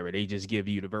streaming or whatever, they just give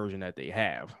you the version that they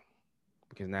have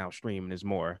because now streaming is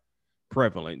more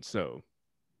prevalent. So,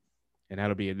 and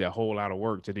that'll be a whole lot of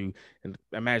work to do. And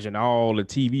imagine all the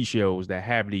TV shows that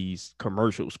have these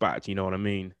commercial spots. You know what I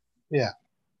mean? Yeah.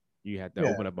 You have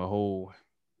to open up a whole.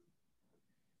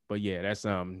 But yeah, that's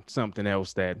something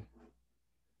else that's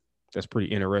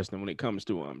pretty interesting when it comes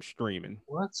to streaming.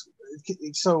 Well,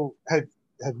 so have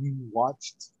you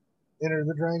watched Enter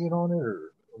the Dragon on it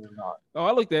or not? Oh,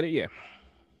 I looked at it, yeah.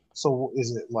 So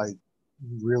is it like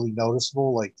really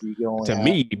noticeable? Like do you go to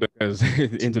me because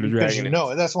Into the Dragon? You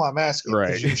know it. That's why I'm asking.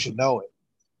 Right. You should know it.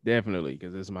 Definitely,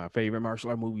 because it's my favorite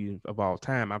martial art movie of all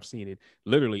time. I've seen it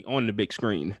literally on the big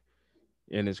screen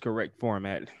in its correct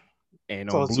format. And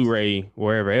on Blu-ray,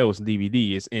 wherever else,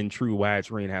 DVD, it's in true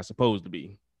widescreen how it's supposed to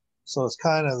be. So it's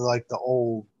kind of like the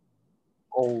old.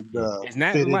 It's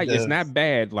not like it's not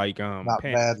bad like not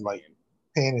bad like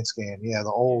pan and scan. Yeah,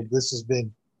 the old. Yeah. This has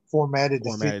been formatted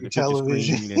to fit your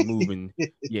television and moving.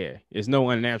 Yeah, it's no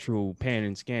unnatural pan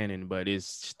and scanning, but it's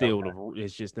still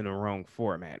it's just in the wrong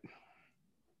format.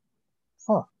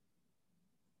 Huh.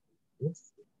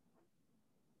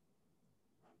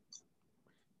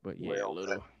 But yeah, a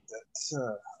little. That's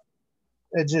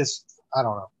it just I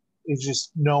don't know. It's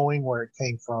just knowing where it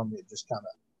came from. It just kind of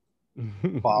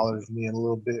bothers me a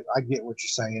little bit. I get what you're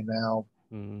saying now.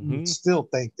 Mm-hmm. You'd still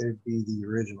think there'd be the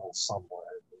original somewhere.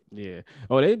 Yeah.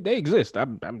 Oh, they exist.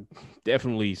 I'm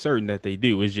definitely certain that they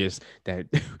do. It's just that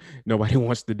nobody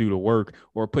wants to do the work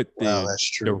or put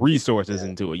the resources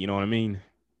into it. You know what I mean?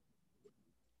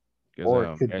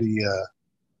 Or it could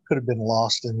have been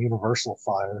lost in Universal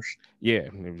fires. Yeah.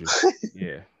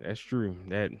 Yeah, that's true.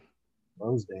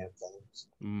 Those damn things.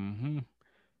 Mm-hmm.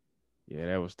 Yeah,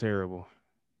 that was terrible.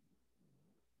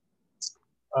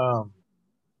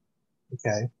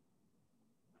 Okay.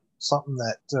 Something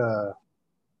that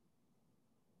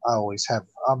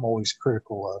I'm always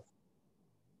critical of.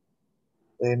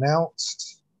 They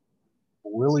announced a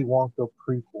Willy Wonka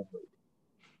prequel movie.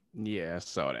 Yeah, I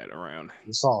saw that around.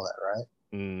 You saw that, right?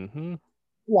 Mm-hmm.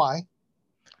 Why?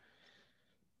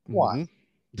 Why?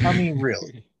 Mm-hmm. I mean,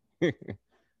 really.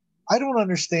 I don't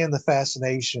understand the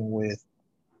fascination with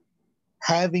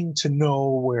having to know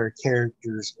where a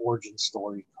character's origin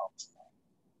story comes from.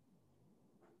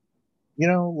 You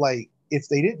know, like if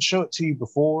they didn't show it to you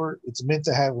before, it's meant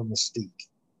to have a mystique,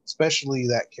 especially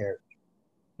that character.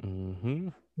 Mm-hmm.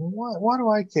 Why do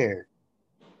I care?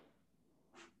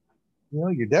 You know,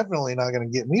 you're definitely not going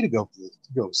to get me to go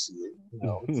see it. You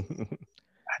know,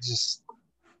 I just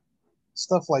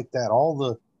stuff like that. All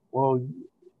the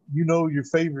you know your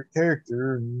favorite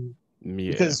character, and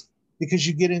because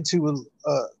you get into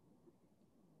a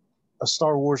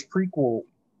Star Wars prequel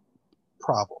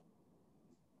problem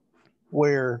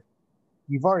where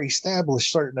you've already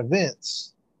established certain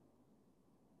events,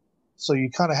 so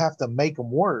you kind of have to make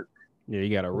them work. Yeah,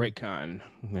 you got a retcon.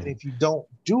 And if you don't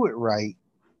do it right,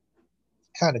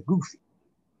 kind of goofy.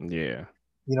 Yeah.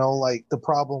 You know, like the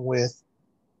problem with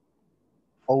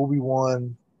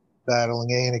Obi-Wan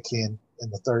battling Anakin in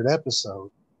the third episode.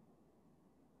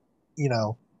 You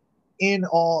know, in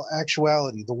all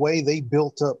actuality, the way they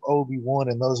built up Obi-Wan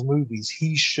in those movies,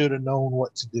 he should have known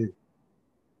what to do.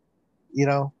 You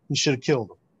know, he should have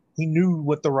killed him. He knew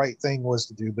what the right thing was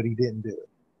to do, but he didn't do it.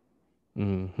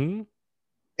 Mm-hmm.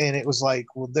 And it was like,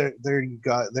 well, there you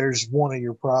got. There's one of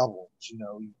your problems. You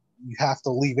know, you have to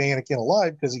leave Anakin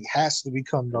alive because he has to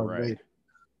become Darth Vader.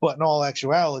 But in all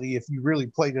actuality, if you really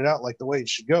played it out like the way it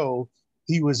should go,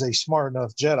 he was a smart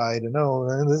enough Jedi to know,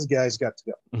 and this guy's got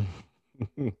to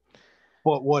go.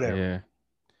 But whatever, Yeah.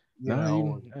 you No,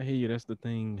 know. I hear you. That's the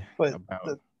thing But about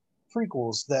the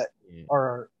prequels that yeah.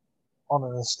 are on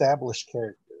an established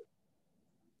character.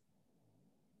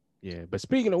 Yeah. But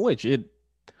speaking of which,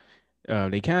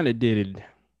 they kind of did it.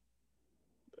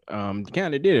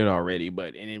 Kind of did it already,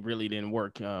 but and it really didn't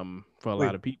work. For a lot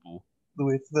with of people.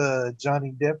 with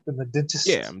Johnny Depp and the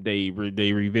Yeah, dentist.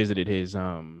 they revisited his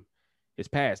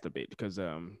past a bit because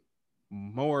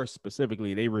more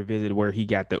specifically they revisited where he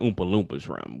got the Oompa Loompas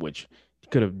from, which he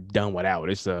could have done without.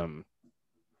 It's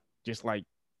just like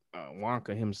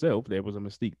Wonka himself, there was a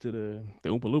mystique to the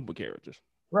Oompa Loompa characters.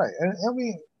 Right, and I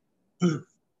mean,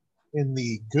 in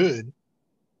the good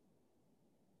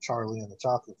Charlie and the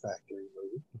Chocolate Factory movie,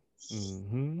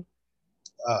 Mm-hmm.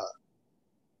 uh,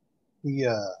 he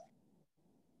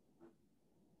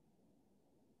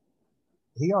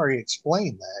he already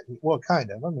explained that. Well,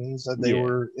 kind of. I mean, he said they Yeah,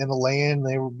 were in a land,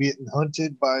 they were being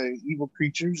hunted by evil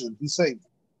creatures, and he said,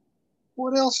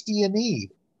 "What else do you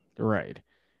need?" right.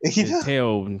 You It know,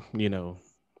 tell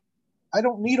I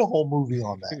don't need a whole movie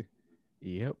on that.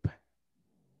 Yep.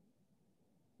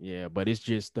 Yeah, but it's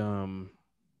just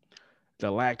the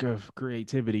lack of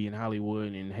creativity in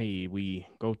Hollywood. And hey, we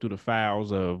go through the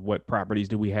files of what properties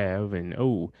do we have, and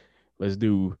oh, let's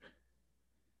do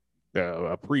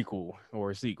a prequel or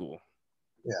a sequel.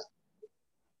 Yeah,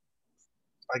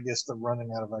 I guess they're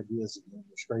running out of ideas again.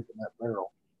 They're scraping that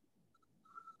barrel,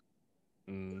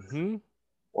 Mm-hmm.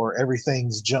 or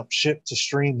everything's jumped ship to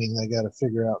streaming. They got to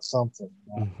figure out something.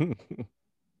 You know?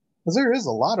 Because there is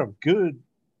a lot of good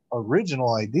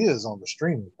original ideas on the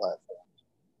streaming platform.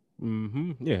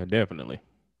 Mm-hmm. Yeah, definitely.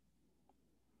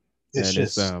 It's And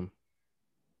it's just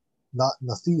not in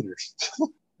the theaters.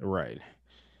 right.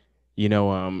 You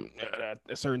know,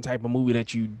 a certain type of movie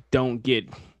that you don't get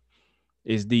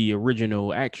is the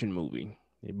original action movie.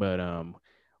 But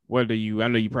whether I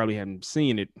know you probably haven't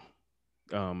seen it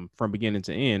from beginning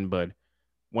to end, but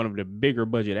one of the bigger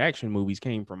budget action movies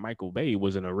came from Michael Bay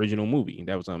was an original movie.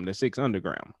 That was The Six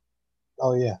Underground.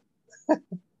 Oh yeah,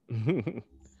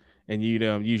 And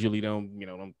you usually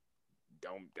don't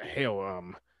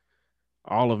hell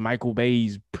all of Michael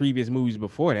Bay's previous movies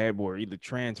before that were either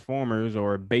Transformers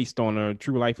or based on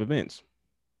true life events.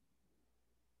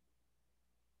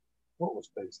 what was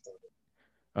based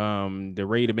on it? The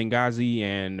Raid of Benghazi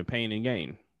and The Pain and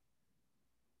Gain.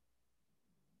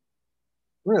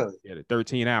 Really? Yeah, the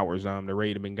 13 hours. The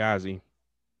Raid of Benghazi.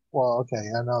 Well, okay,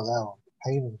 I know that one.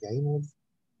 Pain and Gain was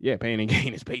Yeah, Pain and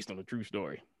Gain is based on a true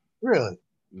story. really.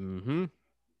 Mm-hmm.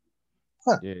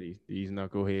 Huh. Yeah, these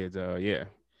knuckleheads. Yeah.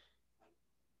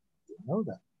 Didn't know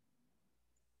that.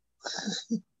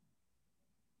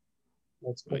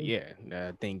 That's But cool. yeah,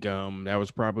 I think that was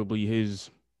probably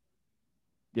his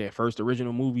first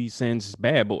original movie since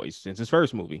Bad Boys, since his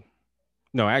first movie.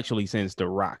 No, actually since The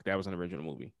Rock. That was an original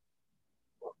movie.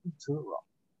 Welcome to it, Rock.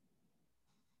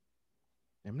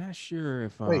 I'm not sure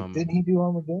if Wait, didn't he do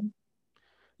Armageddon?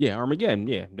 yeah, Armageddon.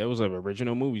 Yeah, that was an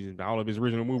original movies. All of his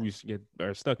original movies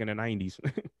are stuck in the 90s.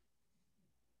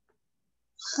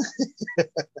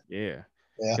 Yeah.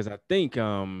 Yeah. Because I think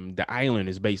The Island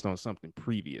is based on something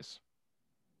previous.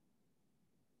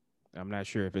 I'm not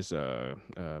sure if it's a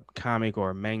comic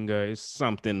or a manga. It's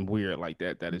something weird like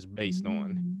that is based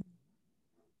on.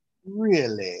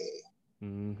 Really?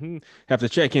 Mm-hmm. Have to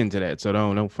check into that, so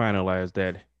don't finalize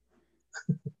that.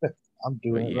 I'm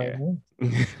doing But it right yeah.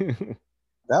 now.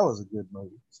 That was a good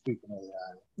movie. Speaking of the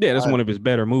island. Yeah, that's one of his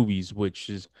better movies, which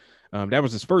is that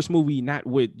was his first movie, not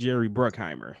with Jerry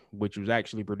Bruckheimer, which was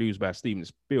actually produced by Steven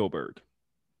Spielberg.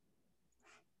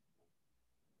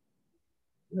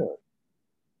 Yeah.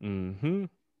 Mm-hmm.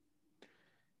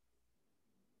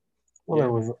 Well, Yeah.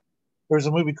 there was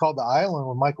a movie called The Island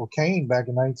with Michael Caine back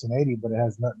in 1980, but it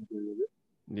has nothing to do with it.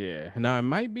 Yeah. Now it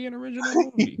might be an original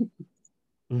movie.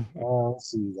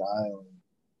 Let's see, The Island.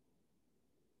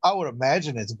 I would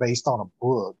imagine it's based on a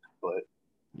book, but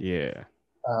Yeah.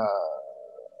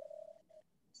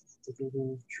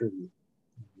 trivia.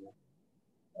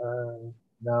 No,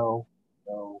 no,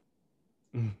 no.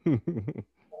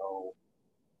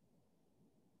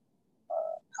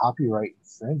 Copyright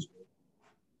infringement.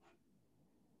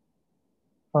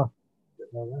 Huh?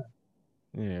 Didn't know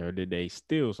that. Yeah, or did they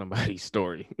steal somebody's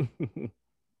story?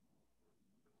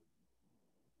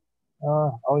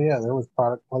 Oh yeah, there was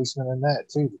product placement in that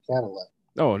too. The Cadillac.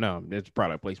 Oh no, there's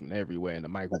product placement everywhere in the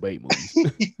Michael Bay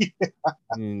movies.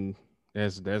 And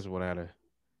that's what I'd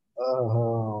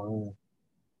Oh,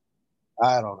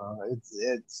 I don't know.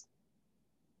 It's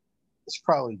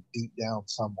probably deep down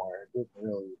somewhere. It didn't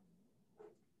really.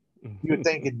 You would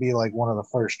think it'd be like one of the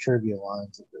first trivia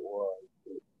lines if it was.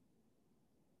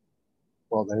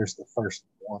 Well, there's the first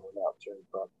one without Jerry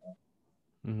Bruckheimer.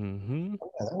 Mm-hmm.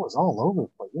 Yeah, that was all over the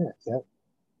place. Yeah,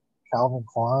 Calvin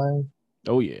Klein,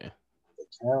 Oh yeah. the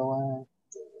Cadillac,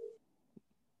 a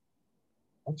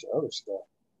bunch of other stuff.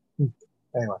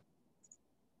 Anyway,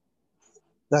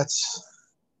 that's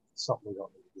something we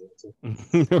don't need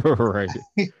to get into. Right.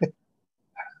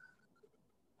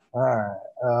 All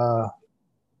right.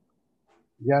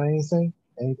 You got anything?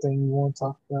 Anything you want to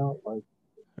talk about? Like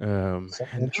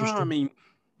something No, interesting? I mean,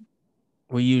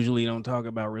 we usually don't talk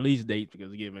about release dates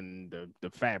because given the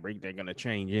fabric, they're gonna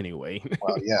change anyway.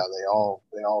 Well, yeah, they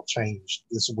all changed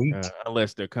this week.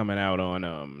 Unless they're coming out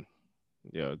on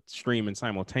streaming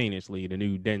simultaneously. The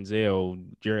new Denzel,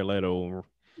 Jared Leto,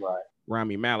 Right.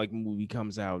 Rami Malek movie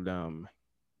comes out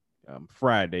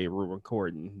Friday. We're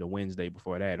recording the Wednesday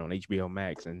before that on HBO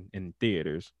Max and in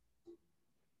theaters.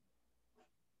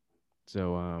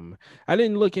 So I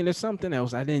didn't look into something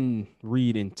else. I didn't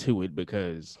read into it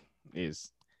because I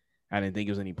didn't think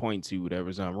there was any point to. There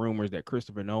was rumors that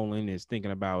Christopher Nolan is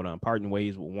thinking about parting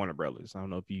ways with Warner Brothers. I don't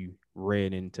know if you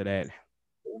read into that.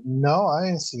 No, I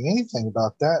didn't see anything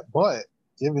about that. But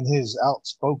given his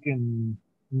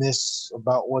outspokenness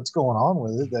about what's going on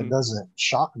with it, that doesn't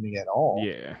shock me at all.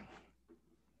 Yeah.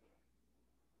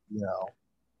 You know.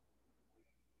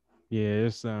 Yeah,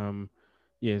 it's so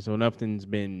nothing's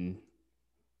been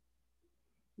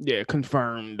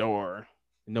confirmed or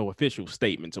no official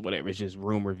statements or whatever. It's just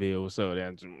rumorville. So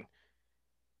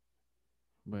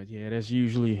but yeah, that's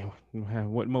usually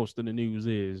what most of the news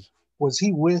is. Was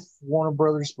he with Warner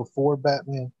Brothers before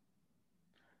Batman?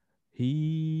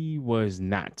 He was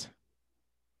not.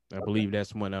 I believe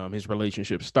that's when his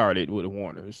relationship started with the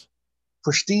Warners.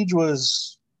 Prestige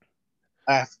was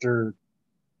after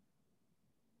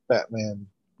Batman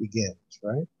Begins,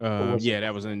 right?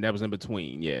 That was in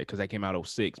between. Yeah, because that came out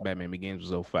 06. Batman Begins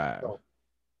was 05. So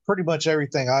pretty much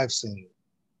everything I've seen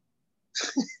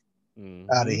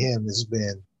out of him has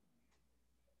been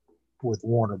with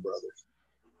Warner Brothers.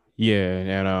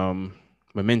 Yeah, and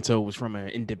Memento was from an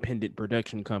independent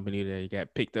production company that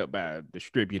got picked up by a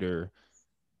distributor.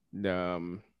 That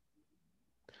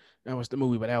was the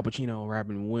movie with Al Pacino,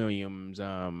 Robin Williams,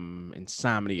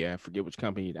 Insomnia. I forget which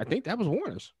company. I think that was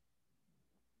Warner's.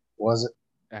 Was it?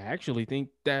 I actually think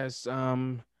that's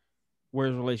where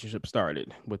his relationship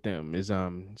started with them. It's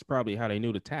probably how they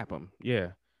knew to tap him.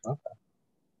 Yeah. Okay.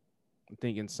 I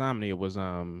think Insomnia was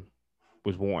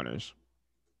Warner's.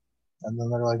 And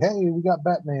then they're like, "Hey, we got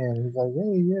Batman." He's like,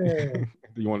 "Hey, yeah."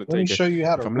 You want to Let me show you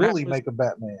how to really make a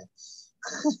Batman.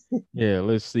 Yeah,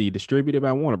 let's see. Distributed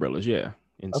by Warner Brothers. Yeah,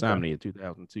 Insomnia,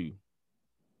 2002.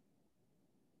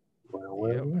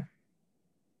 Well.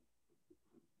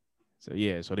 So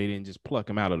so they didn't just pluck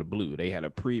him out of the blue. They had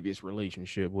a previous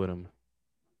relationship with him.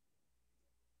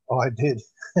 Oh, I did.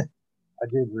 I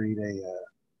did read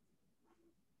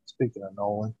speaking of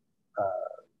Nolan,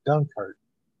 Dunkirk.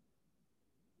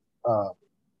 I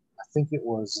think it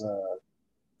was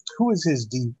who is his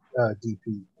DP for a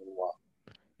while?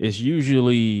 It's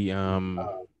usually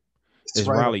it's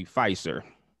Riley Feiser.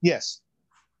 Yes.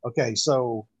 Okay,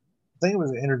 so I think it was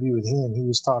an interview with him. He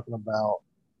was talking about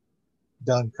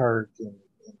Dunkirk and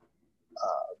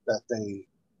that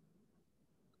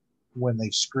when they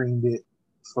screened it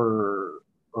for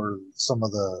some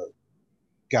of the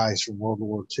guys from World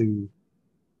War II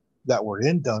that were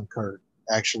in Dunkirk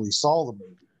actually saw the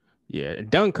movie. Yeah,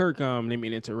 Dunkirk. Let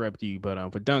me interrupt you,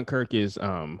 but for Dunkirk is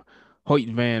Hoyt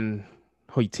van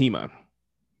Hoytema.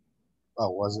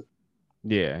 Oh, was it?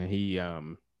 Yeah,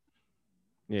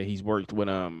 he's worked with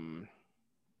on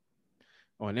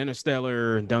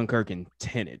Interstellar, Dunkirk, and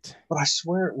Tenet. But I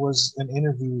swear it was an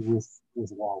interview with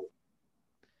Wally.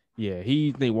 Yeah,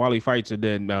 Wally Feiser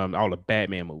did all the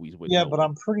Batman movies with. Yeah, Nolan. but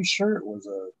I'm pretty sure it was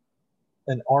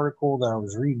an article that I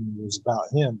was reading was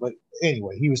about him. But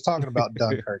anyway, he was talking about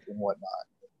Dunkirk and whatnot.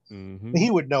 Mm-hmm.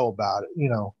 He would know about it,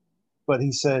 But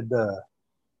he said they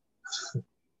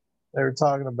were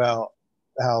talking about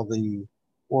how the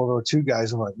World War II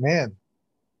guys were like, man,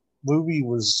 movie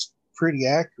was pretty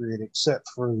accurate except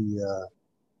for the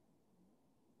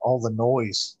all the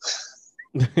noise.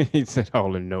 He said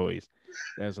all the noise.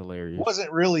 That's hilarious. It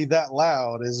wasn't really that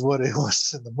loud is what it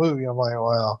was in the movie. I'm like,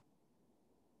 well,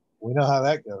 we know how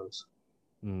that goes.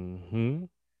 Mm-hmm.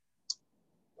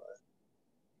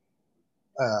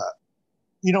 I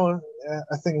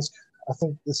think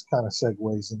this kind of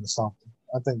segues into something.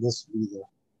 I think this would be the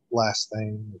last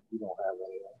thing if you don't have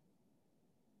any.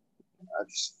 I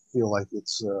just feel like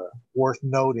it's worth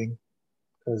noting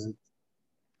because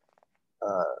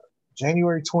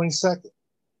January 22nd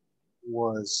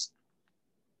was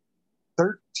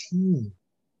 13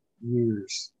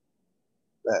 years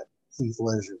that Heath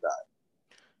Ledger died.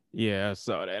 Yeah, I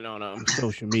saw that on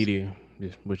social media,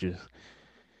 which is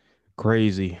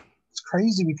crazy. It's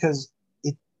crazy because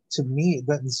to me it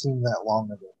doesn't seem that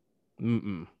long ago.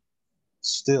 Mm-mm.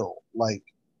 Still, like,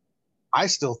 I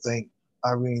still think,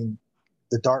 I mean,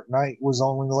 The Dark Knight was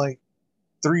only like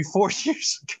 3-4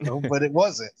 years ago, but it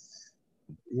wasn't.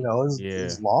 You know, it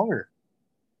was longer.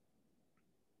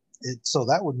 So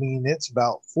that would mean it's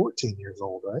about 14 years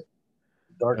old, right?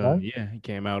 Dark Knight? Yeah, it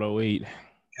came out 08.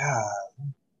 God.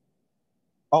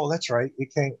 Oh, that's right.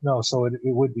 It came, no, so it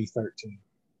would be 13.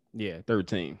 Yeah,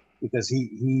 13. Because he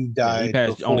Yeah, he died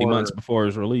passed before, only months before it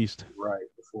was released. Right,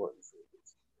 before it was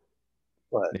released.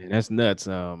 But man, that's nuts.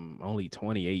 Only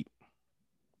 28.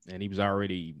 And he was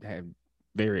already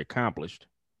very accomplished.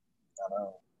 I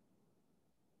know.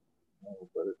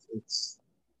 But it's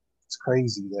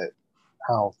crazy that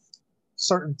how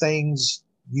certain things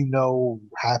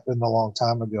happened a long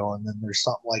time ago, and then there's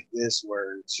something like this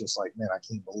where it's just like, man, I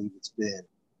can't believe it's been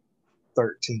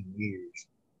 13 years.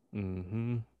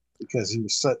 Mm-hmm. Because he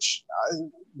was such.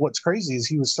 What's crazy is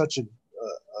he was such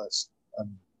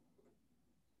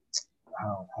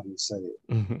how do you say it?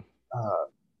 Mm-hmm.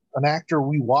 An actor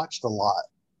we watched a lot.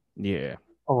 Yeah.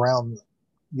 Around,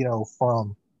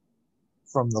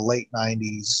 from the late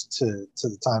 90s to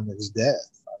the time of his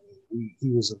death. I mean, he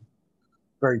was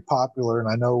very popular, and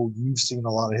I know you've seen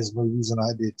a lot of his movies, and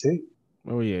I did too.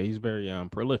 Oh yeah, he's very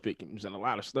prolific. He's in a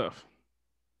lot of stuff.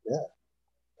 Yeah,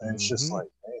 and it's just like,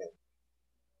 man.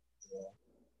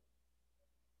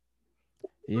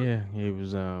 Yeah, it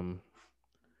was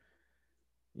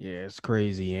yeah, it's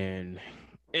crazy, and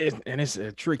it's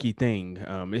a tricky thing.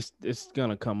 It's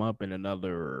gonna come up in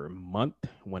another month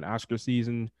when Oscar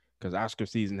season, because Oscar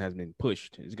season has been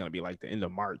pushed. It's gonna be like the end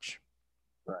of March.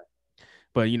 Right.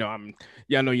 But I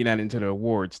know you're not into the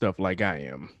award stuff like I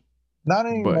am. Not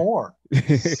anymore.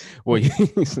 Well,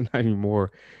 it's not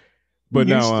anymore. But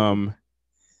now,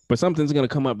 but something's gonna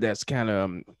come up that's kind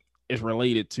of is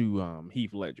related to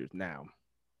Heath Ledger's. Now,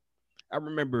 I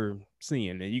remember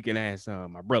seeing, and you can ask,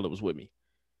 my brother was with me,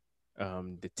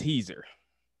 the teaser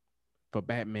for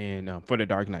Batman, for The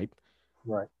Dark Knight,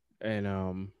 right?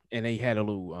 And they had a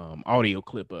little audio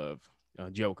clip of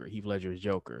Joker, Heath Ledger's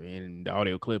Joker, and the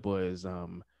audio clip was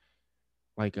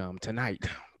tonight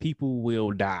people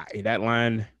will die. That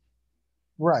line,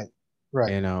 right.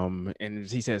 And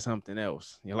he said something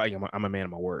else. I'm a man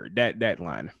of my word. That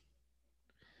line.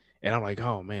 And I'm like,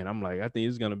 oh man, I think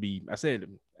it's gonna be. I said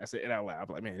it out loud.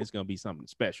 I'm like, man, it's gonna be something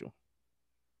special.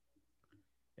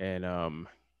 And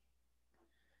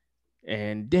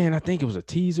then I think it was a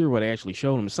teaser where they actually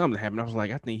showed him something happened. I was like,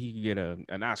 I think he could get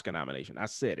an Oscar nomination. I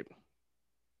said it.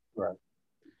 Right.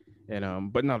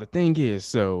 And but no, the thing is,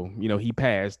 so he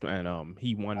passed, and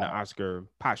he won the Oscar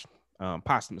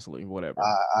posthumously, whatever.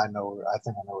 I know. I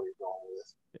think I know where you're going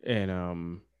with.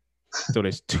 And so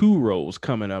there's 2 roles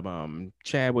coming up.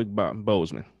 Chadwick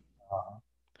Boseman,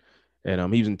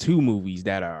 and he was in 2 movies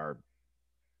that are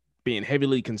being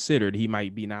heavily considered. He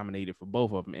might be nominated for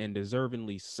both of them, and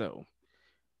deservingly so.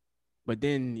 But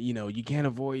then you can't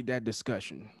avoid that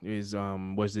discussion: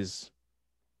 was this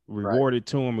rewarded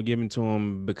to him or given to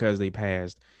him because they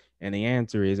passed? And the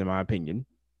answer is, in my opinion,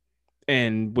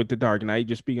 and with The Dark Knight,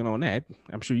 just speaking on that,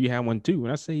 I'm sure you have one too,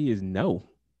 and I say is no.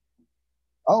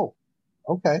 Oh,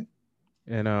 okay.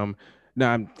 And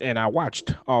now, and I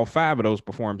watched all 5 of those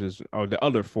performances, or the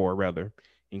other 4 rather,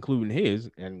 including his,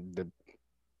 and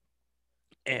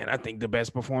I think the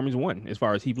best performance won, as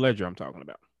far as Heath Ledger I'm talking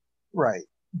about. Right,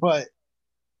 but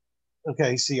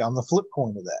okay. See, on the flip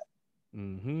coin of that,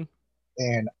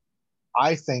 and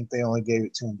I think they only gave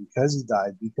it to him because he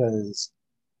died, because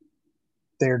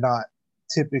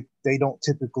they don't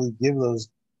typically give those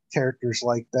characters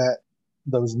like that,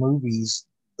 those movies,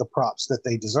 the props that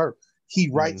they deserve. He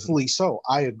rightfully so.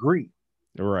 I agree.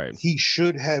 Right. He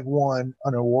should have won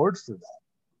an award for that.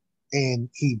 And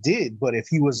he did, but if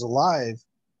he was alive,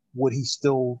 would he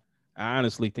still? I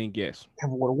honestly think yes.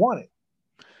 Would have won it.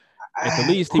 At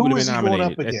the least, he would have been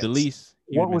nominated. At the least,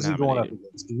 what was he going up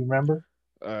against? Do you remember?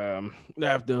 I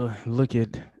have to look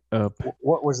it up.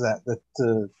 What was that?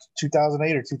 The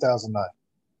 2008 or 2009?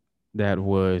 That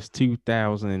was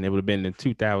 2000. It would have been the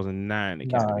 2009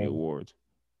 Academy Awards.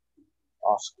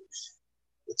 Oscars.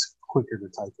 It's quicker to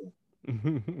type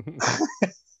in.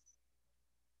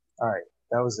 All right.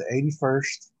 That was the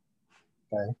 81st.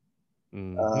 Okay.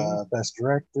 Best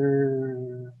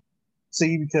director.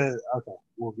 See, because okay,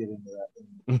 we'll get into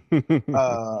that.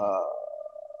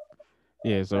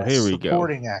 Yeah, so here we go.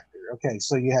 Supporting actor. Okay,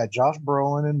 so you had Josh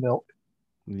Brolin in Milk.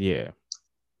 Yeah.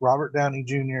 Robert Downey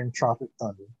Jr. in Tropic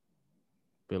Thunder.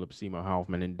 Philip Seymour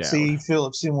Hoffman in doubt. See,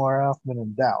 Philip Seymour Hoffman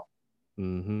in doubt.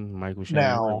 Michael Shannon,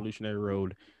 Now, Revolutionary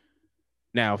Road.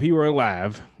 Now, if he were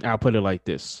alive, I'll put it like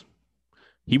this: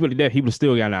 he would have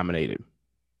still got nominated.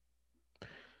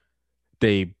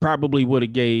 They probably would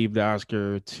have gave the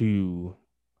Oscar to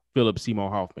Philip Seymour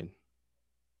Hoffman.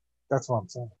 That's what I'm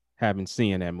saying. Haven't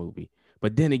seen that movie,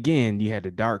 but then again, you had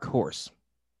the Dark Horse.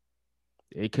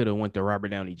 It could have went to Robert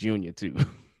Downey Jr. too.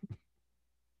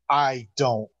 I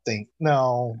don't think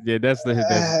no. Yeah,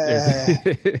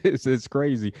 it's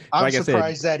crazy. I'm like surprised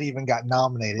I said, that even got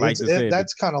nominated. Like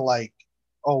That's kind of like,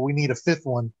 oh, we need a fifth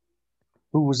one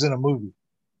who was in a movie.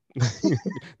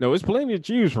 No, it's plenty to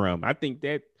choose from. I think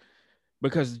that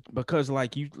because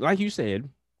like you said,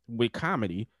 with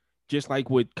comedy, just like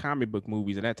with comic book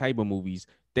movies and that type of movies,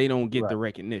 they don't get the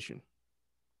recognition.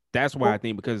 That's why I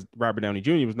think because Robert Downey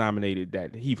Jr. was nominated,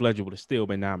 that Heath Ledger would have still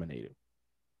been nominated.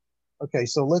 Okay,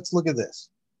 so let's look at this,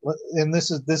 and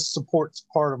this supports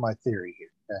part of my theory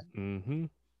here. Okay?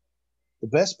 The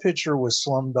best picture was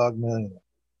Slumdog Millionaire.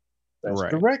 Best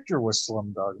director was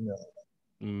Slumdog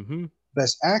Millionaire.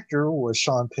 Best actor was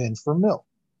Sean Penn for Milk.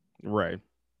 Right.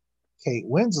 Kate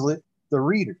Winslet, The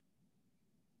Reader.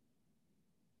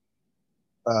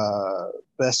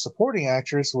 Best supporting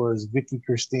actress was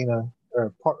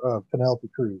Penelope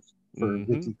Cruz for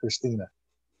Vicky Cristina.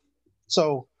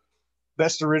 So,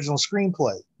 best original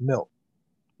screenplay, Milk.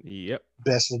 Yep.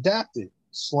 Best adapted,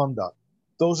 Slumdog.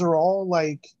 Those are all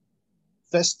like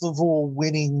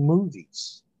festival-winning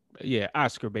movies. Yeah,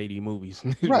 Oscar baity movies,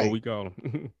 right? What we call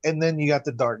them. And then you got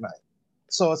The Dark Knight.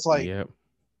 So it's like,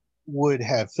 would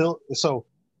have Philip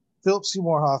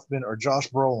Seymour Hoffman or Josh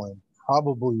Brolin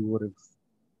probably would have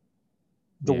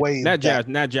not Josh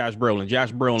Brolin.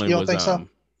 Josh Brolin you don't think so?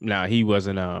 No, he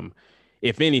wasn't.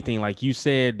 If anything, like you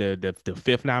said, the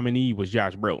fifth nominee was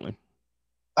Josh Brolin.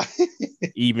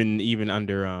 even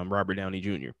under Robert Downey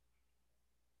Jr.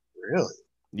 Really?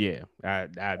 Yeah, I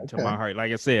to my heart,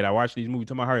 like I said, I watched these movies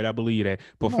to my heart. I believe that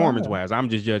performance wise, I'm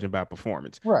just judging by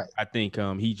performance. Right. I think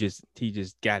he just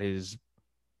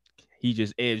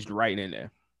edged right in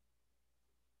there.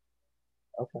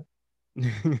 Okay.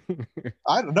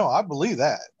 I don't know. I believe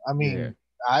that. I mean,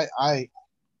 I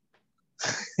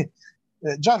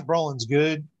Josh Brolin's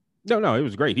good. No, it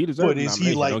was great. He deserved the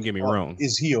nomination. Don't get me wrong.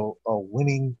 Is he a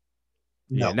winning?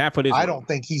 No, yeah, not for this. I don't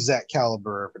think he's that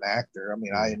caliber of an actor. I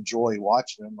mean, I enjoy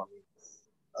watching him. I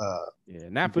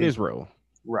mean, not for this role.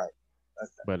 Right.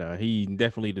 Okay. But he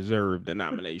definitely deserved the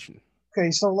nomination.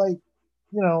 Okay, so like,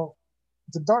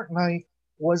 The Dark Knight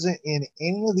wasn't in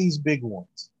any of these big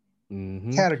ones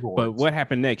categories. But what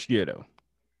happened next year though?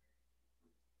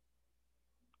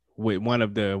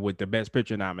 With the best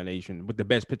picture nomination, with the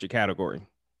best picture category.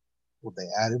 Well, they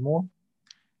added more?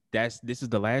 This is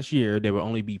the last year there will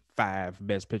only be 5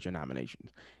 best picture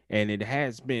nominations. And it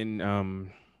has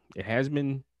been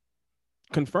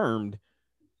confirmed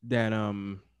that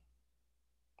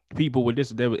people were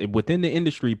within the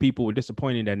industry, people were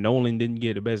disappointed that Nolan didn't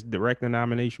get the best director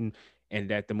nomination and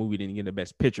that the movie didn't get the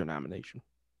best picture nomination.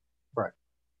 Right.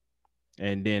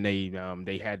 And then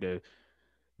they had the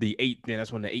 8, then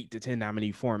that's when the 8 to 10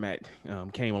 nominee format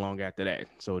came along after that.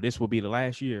 So this will be the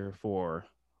last year for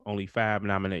only 5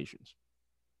 nominations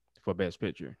for best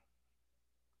picture.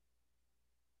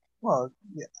 Well,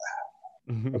 yeah.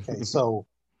 Okay, so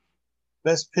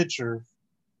best picture,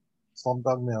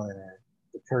 Slumdog Millionaire,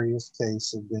 The Curious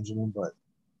Case of Benjamin Button,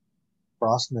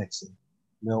 Frost Nixon,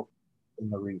 Milk,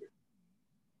 and The Reader.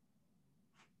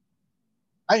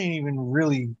 I didn't even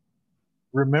really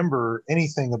remember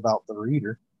anything about The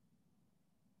Reader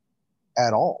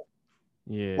at all.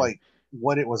 Yeah. Like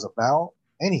what it was about,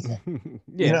 anything.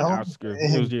 Yeah, Oscar.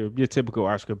 It was your typical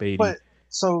Oscar baity. But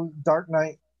so Dark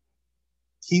Knight,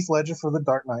 Heath Ledger for The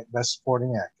Dark Knight, Best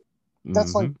Supporting Actor.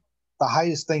 That's like the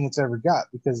highest thing it's ever got,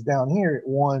 because down here it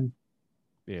won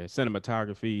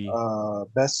cinematography,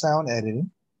 Best Sound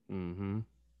Editing.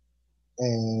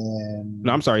 And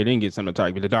no, I'm sorry, it didn't get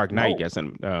cinematography. The Dark Knight got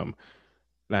some.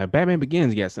 Batman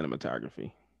Begins got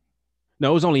cinematography. No,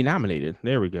 it was only nominated.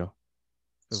 There we go.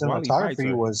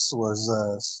 Cinematography was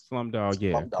Slumdog,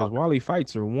 yeah. Because Wally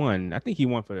Fighter won. I think he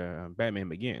won for Batman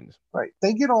Begins. Right.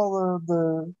 They get all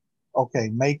the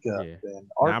makeup and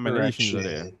art nominations are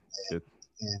there.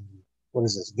 And what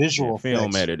is this? Visual effects,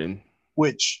 film editing,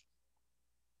 which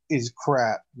is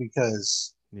crap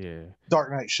because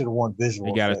Dark Knight should have won visual.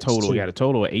 He got a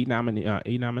total of 8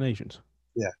 nominations.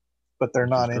 Yeah, but they're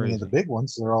not any of the big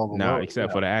ones. They're all the lower,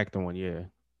 except for the actor one. Yeah.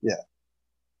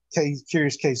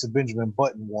 Curious Case of Benjamin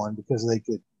Button won because they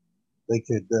could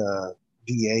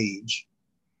de-age.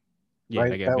 Yeah,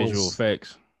 right? They got visual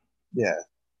effects. Yeah,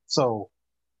 so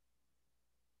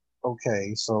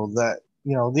okay, so that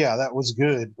yeah, that was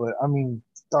good, but I mean,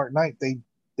 Dark Knight, they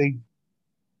they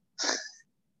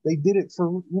did it for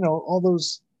all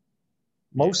those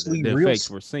Yeah, mostly the real. effects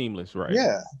were seamless, right?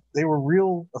 Yeah, they were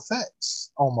real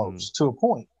effects Mm. almost to a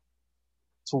point,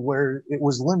 to where it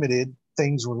was limited.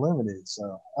 Things were limited,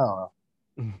 so I don't know.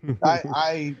 I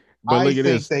I But I look at think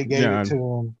this, they gave it to John.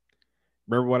 him,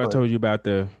 Remember what I but told you about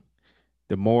the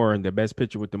more the best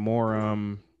picture with the more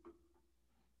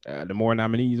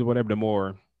nominees or whatever, the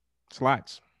more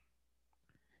slots.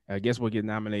 I guess we'll get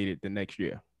nominated the next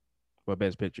year for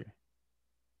best picture.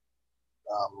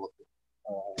 look,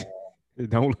 uh,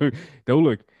 Don't look, don't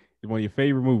look. It's one of your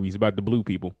favorite movies about the blue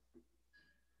people.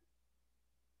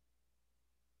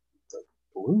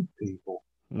 blue people.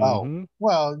 Oh Mm-hmm.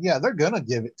 well, yeah, they're gonna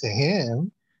give it to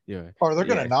him, Yeah, or they're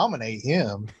gonna yeah. nominate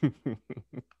him.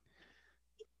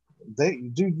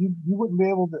 You wouldn't be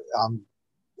able to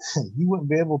you wouldn't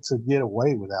be able to get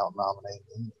away without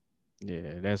nominating him.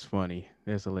 Yeah, that's funny.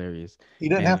 That's hilarious. He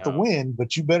doesn't And have to win,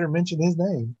 but you better mention his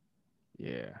name.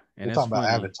 yeah, and We're that's talking about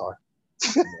funny. Avatar.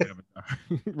 Avatar.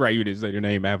 Right, you didn't say your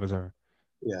name, Avatar.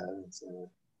 Yeah,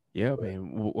 Yep.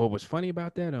 And what was funny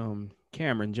about that?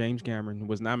 James Cameron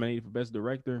was nominated for best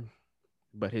director,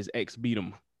 but his ex beat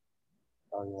him.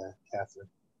 oh yeah, Catherine,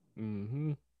 Mm-hmm.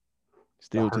 the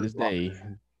Still to Hurt this Locker. day,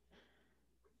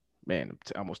 man,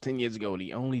 almost 10 years ago,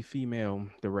 the only female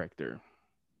director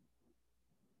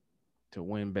to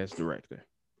win best director.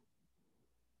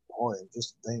 Boy,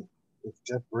 just think if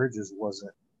Jeff Bridges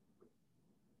wasn't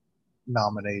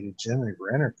nominated, Jimmy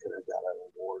Renner could have got an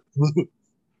award.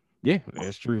 Yeah,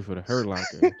 that's true for the Hurt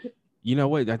Locker. You know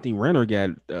what? I think Renner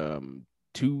got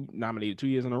two nominated 2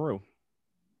 years in a row.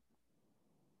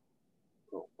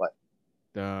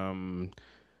 But Um,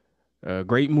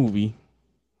 great movie.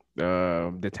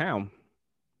 The Town.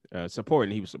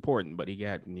 Supporting. He was supporting, but he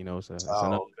got it's another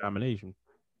oh, okay. nomination.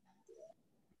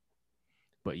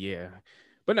 But yeah,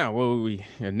 but now what were we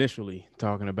initially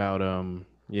talking about?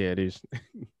 Yeah, there's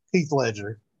Heath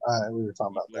Ledger. We were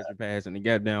talking Heath about that. Ledger passed, and it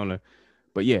got down to.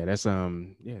 But yeah, that's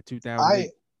yeah, I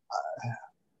 2008,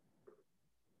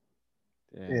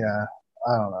 and yeah,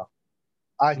 I don't know.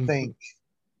 I think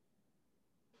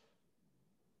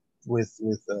with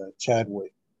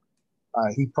Chadwick,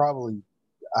 he probably.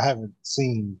 I haven't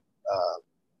seen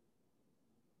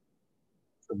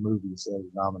the movies that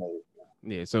he's nominated.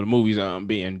 yeah. So the movies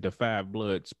being the Five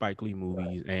Blood Spike Lee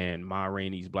movies and Ma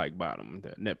Rainey's Black Bottom, the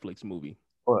Netflix movie.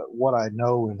 But what I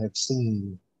know and have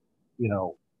seen,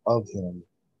 of him,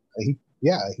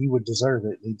 he would deserve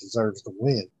it. He deserves to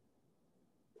win,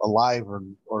 alive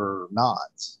or not,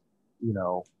 you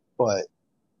know. But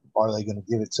are they going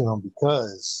to give it to him?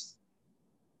 Because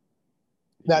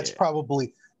that's Yeah,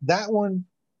 probably that one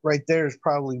right there is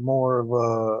probably more of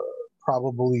a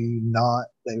probably not.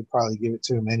 They would probably give it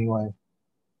to him anyway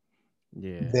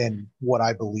yeah. than what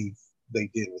I believe they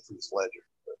did with Heath Ledger.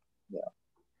 But, yeah.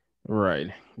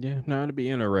 Right. Yeah, no, it'll be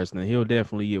interesting. He'll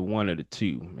definitely get one of the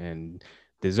two, and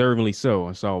deservingly so.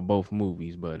 I saw both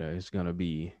movies, but it's gonna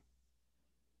be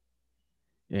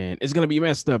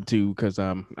messed up too, because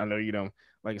I know you don't,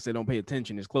 like I said, don't pay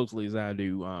attention as closely as I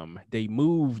do. They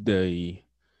moved the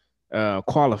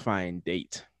qualifying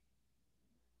date.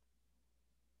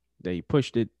 They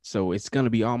pushed it, so it's gonna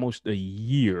be almost a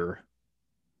year.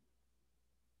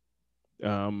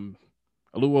 Um,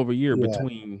 a little over a year Yeah.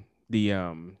 between the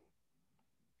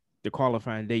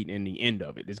qualifying date and the end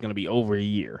of it. It's gonna be over a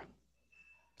year.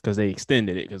 Because they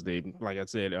extended it because they, like I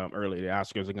said earlier, the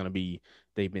Oscars are going to be,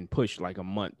 they've been pushed like a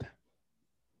month.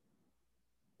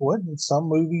 Wasn't some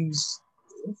movies?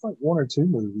 It's like one or two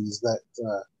movies that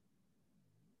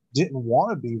didn't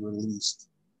want to be released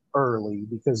early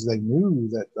because they knew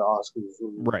that the Oscars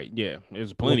were Right. Yeah.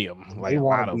 There's plenty looking. of them, like They a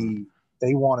want lot to of them. be.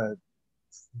 They want to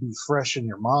be fresh in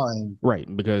your mind.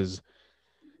 Right. Because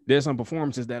there's some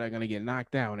performances that are going to get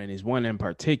knocked out. And there's one in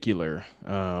particular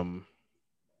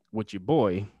with your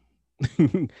boy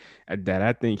that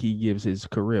I think he gives his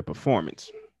career performance.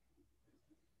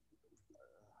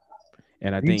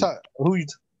 And I You think. talk who you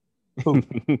who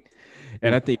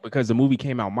And I think because the movie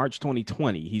came out March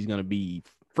 2020, he's going to be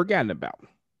forgotten about.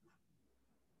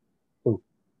 who?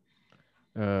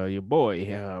 Your boy,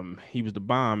 he was the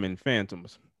bomb in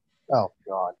Phantoms. Oh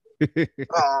God.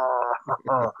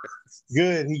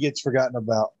 Good. He gets forgotten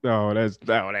about. That's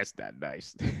not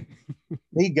nice.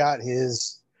 He got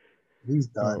his. He's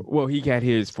done. Well, he got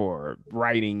his for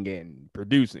writing and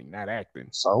producing, not acting.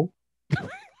 So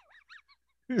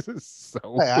So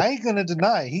hey, I ain't gonna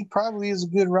deny he probably is a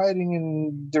good writing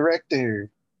and director,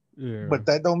 yeah. but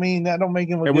that don't make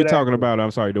him a And we're good talking actor. about,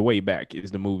 I'm sorry, The Way Back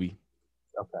is the movie.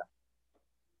 Okay.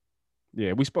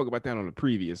 Yeah, we spoke about that on the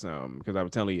previous because I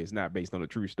was telling you it's not based on a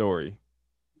true story.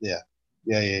 Yeah,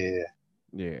 yeah.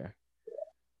 Yeah.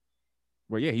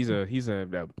 Well, yeah, he's a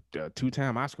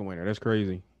two-time Oscar winner. That's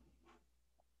crazy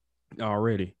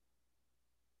already.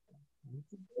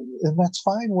 And that's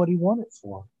fine what he won it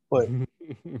for. But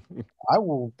I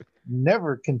will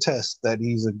never contest that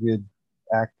he's a good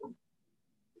actor.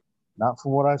 Not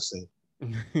from what I've seen.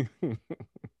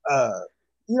 Uh,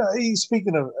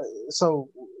 speaking of, so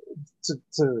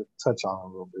to touch on a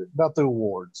little bit about the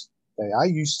awards. Okay, I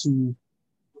used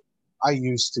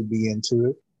to be into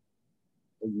it.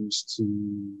 I used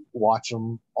to watch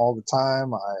them all the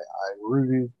time. I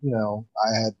rooted,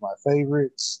 I had my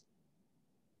favorites.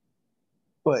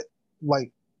 But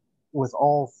like with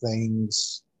all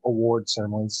things award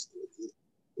ceremonies,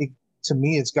 it, to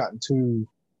me, it's gotten too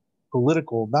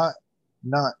political, not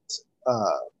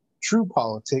uh, true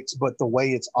politics, but the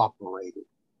way it's operated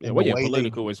Yeah, and well, the yeah, way they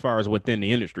political as far as within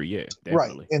the industry. Yeah, right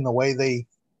definitely. and the way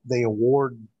they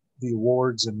award the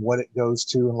awards and what it goes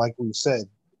to. And like we said,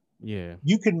 Yeah.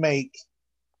 you can make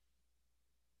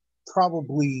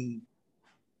probably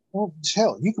well,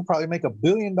 hell, you could probably make $1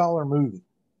 billion movie.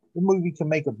 The movie can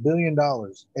make $1 billion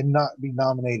and not be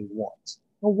nominated once.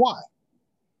 Well, why?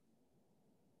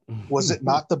 Was it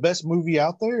not the best movie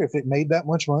out there if it made that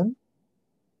much money?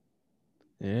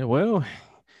 Yeah, well,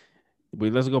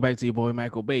 let's go back to your boy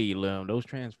Michael Bay. Those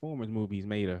Transformers movies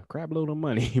made a crap load of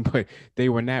money, but they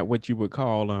were not what you would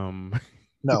call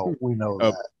No, we know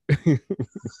uh, that. but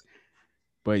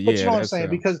But you yeah, know what I'm that's saying?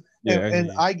 Because yeah,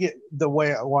 and I get the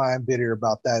way why I'm bitter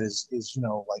about that is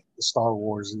like the Star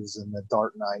Warses and the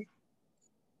Dark Knight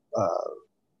uh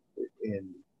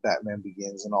in Batman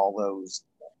Begins and all those.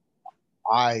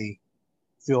 I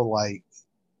feel like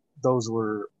those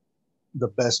were the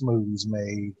best movies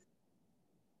made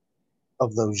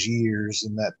of those years,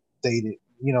 and that they did,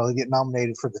 they get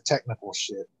nominated for the technical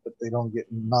shit, but they don't get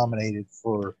nominated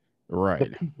for the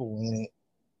right. people in it.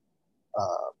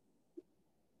 Uh,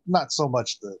 Not so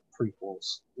much the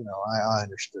prequels, I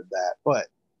understood that, but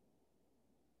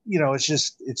it's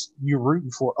just you're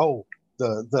rooting for. Oh,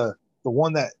 the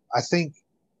one that I think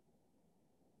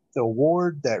the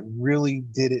award that really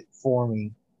did it for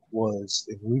me was,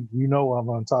 if you know what I'm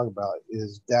going to talk about,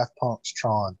 is Daft Punk's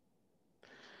Tron.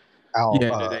 Out,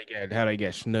 Yeah, how they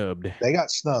got snubbed they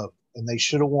got snubbed and they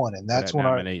should have won, and for that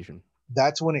nomination.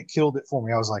 that's when it killed it for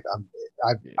me. I was like,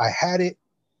 Yeah. I had it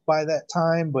by that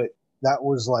time, but that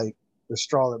was like the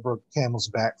straw that broke the camel's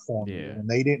back for me Yeah. when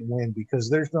they didn't win, because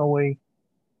there's no way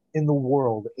in the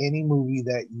world any movie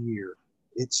that year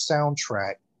its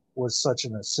soundtrack was such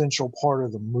an essential part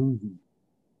of the movie.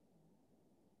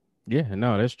 Yeah,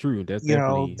 no, that's true. That's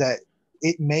definitely That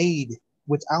it made,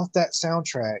 without that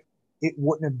soundtrack, it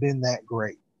wouldn't have been that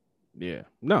great. yeah.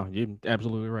 No, you're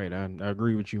absolutely right. I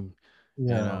agree with you.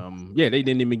 You And know, yeah, they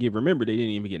didn't even get remembered. They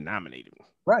didn't even get nominated.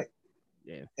 right?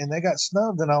 Yeah. And they got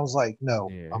snubbed, and I was like, no,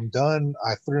 Yeah. I'm done.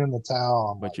 I threw in the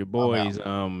towel. I'm But like, your I'm out. boys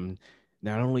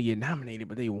not only get nominated,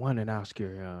 but they won an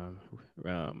Oscar.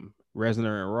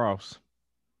 Reznor and Ross.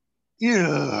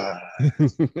 Yeah, I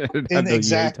and know you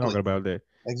hate talking about that.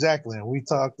 exactly. And we've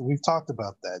talked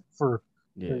about that. For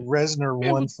Yeah. Reznor It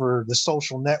was won for The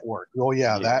Social Network. Oh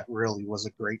yeah, yeah. that really was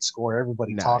a great score.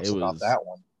 Everybody Nah, it talks about was that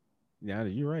one. yeah,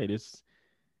 you're right.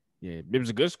 It was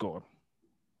a good score.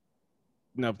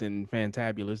 Nothing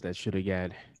fantabulous that should have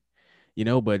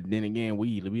got, but then again,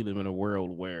 we live in a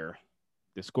world where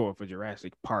the score for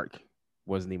Jurassic Park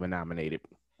wasn't even nominated.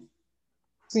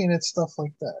 Seeing it stuff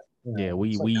like that, Yeah,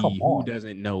 it's like, come who on.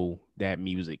 doesn't know that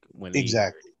music when they hear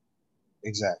Exactly.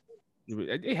 Exactly.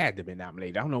 it? It had to be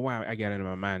nominated. I don't know why I got it in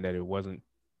my mind that it wasn't.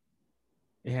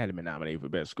 It had to be nominated for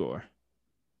best score.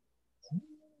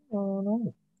 Oh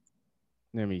no,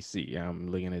 Let me see. I'm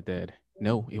looking at that.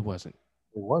 No, it wasn't.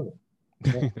 it wasn't.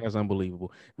 Yeah. That's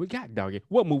unbelievable. We got dog it.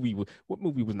 What movie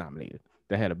was nominated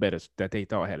that they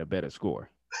thought had a better score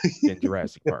than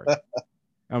Jurassic Park?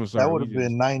 I'm That sorry, would have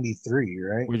been 93,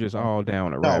 right? we're just all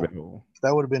down a rabbit No, hole.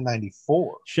 that would have been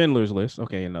 94. Schindler's List.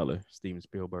 Okay, another Steven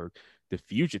Spielberg. The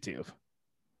Fugitive.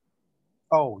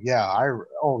 Oh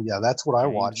yeah, that's what I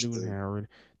James watched. Newton Howard.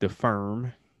 The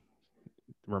Firm.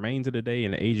 Remains of the Day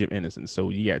and The Age of Innocence. So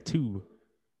you got two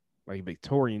like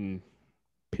Victorian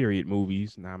period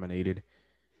movies nominated.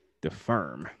 The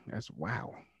Firm. That's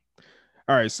wow.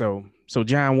 All right, so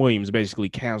John Williams basically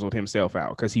canceled himself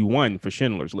out because he won for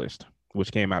Schindler's List,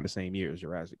 which came out the same year as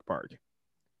Jurassic Park.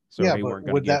 So Yeah, they but weren't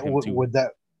going to give him two.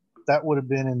 that would have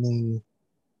been in the?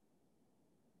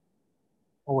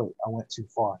 Oh wait, I went too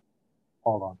far.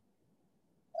 Hold on,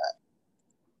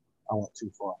 I went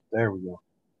too far. There we go.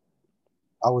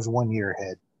 I was 1 year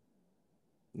ahead.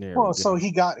 There we Well, so go.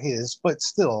 he got his, but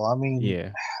still, I mean,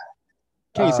 Yeah.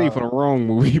 Can't say for the wrong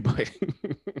movie, but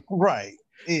right.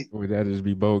 would that just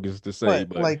be bogus to say? But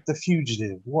But like The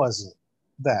Fugitive wasn't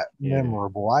that yeah,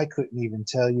 memorable. I couldn't even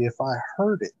tell you if I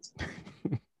heard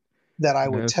it that I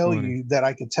would that's tell funny. you that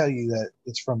I could tell you that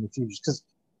it's from The Fugitive, because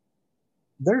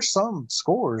there's some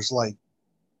scores like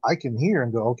I can hear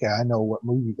and go, okay, I know what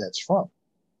movie that's from,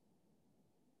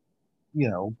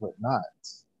 but not.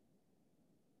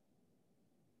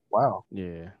 Wow.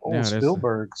 Yeah, Old no, that's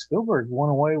Spielberg. Spielberg won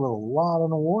away with a lot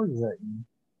of awards that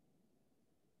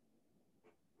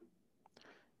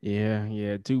year.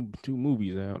 yeah. Two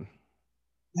movies out.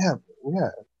 Yeah, yeah.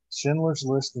 Schindler's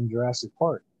List and Jurassic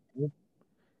Park.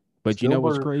 But you know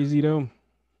what's Spielberg. crazy though?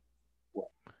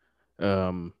 Well,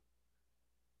 Um,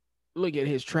 look at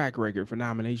his track record for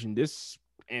nomination. This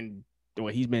and well,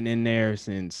 he's been in there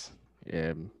since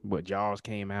what Jaws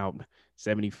came out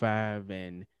 75,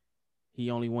 and he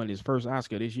only won his first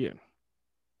Oscar this year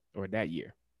or that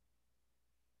year.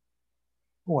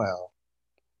 well,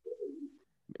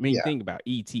 I mean, yeah, think about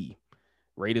E.T.,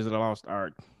 Raiders of the Lost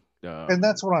Ark, and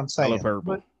that's what I'm Color saying.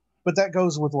 Purple. But that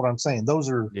goes with what I'm saying. Those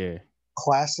are Yeah,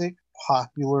 classic,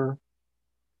 popular,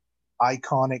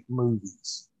 iconic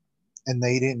movies, and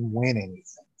they didn't win anything.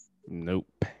 nope.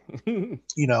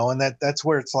 And that's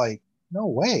where it's like, no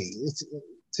way. It's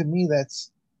to me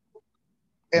that's,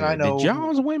 and I Yeah, did know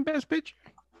Jaws win Best Picture?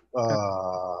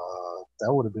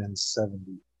 that would have been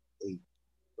 78,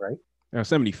 right?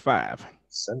 75.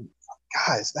 75.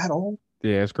 God, is that old?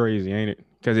 Yeah, it's crazy, ain't it?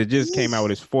 Because it just came out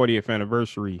with Jeez. his 40th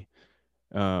anniversary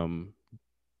um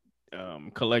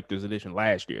collector's edition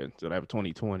last year, so that was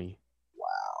 2020.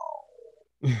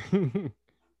 Wow.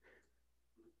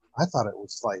 I thought it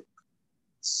was like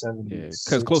Yeah,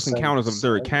 because Close 76, Encounters of the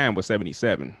Third 77. Kind was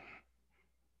 77.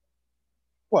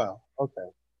 Well, okay.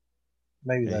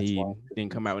 Maybe And that's he why.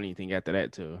 didn't come out with anything after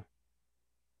that to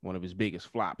one of his biggest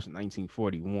flops in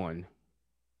 1941.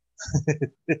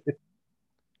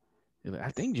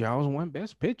 I think Jaws won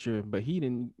Best Picture, but he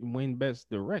didn't win Best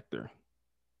Director.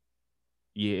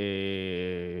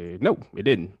 Yeah, no, it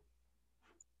didn't.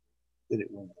 Did it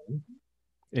win?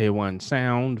 It won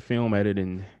sound, film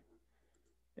editing,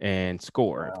 and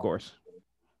score, of Wow. course.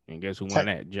 And guess who won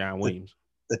that? John Williams.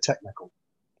 The technical.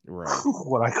 Right.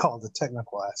 What I call the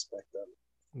technical aspect of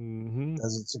it. Mm-hmm.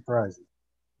 Doesn't surprise me.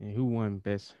 And who won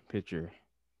Best Picture?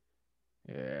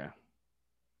 Yeah.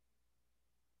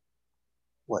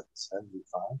 What,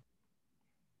 75?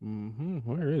 Mm-hmm.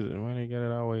 Where is it? Why they got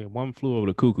it all the way? One Flew Over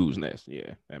the Cuckoo's Nest.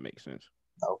 Yeah, that makes sense.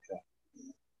 Okay.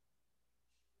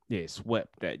 Yeah, it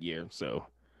swept that year, so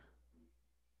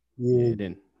Yeah.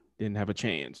 didn't have a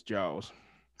chance. Jaws.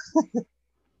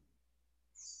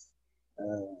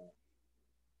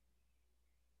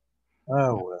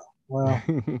 Oh well.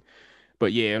 Well.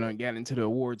 But yeah, and I got into the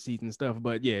award season stuff.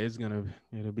 But yeah,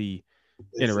 it'll be It's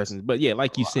just, interesting. But yeah,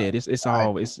 like you said, it's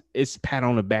all it's pat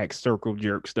on the back, circle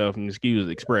jerk stuff, and excuse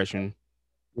the expression.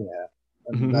 yeah,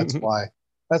 and that's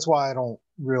why I don't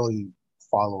really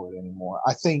follow it anymore.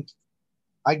 I think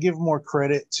I give more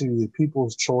credit to the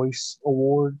People's Choice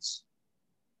Awards.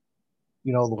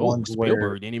 The Oh, ones where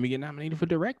Spielberg didn't even get nominated for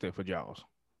director for Jaws.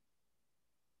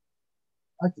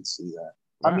 I can see that.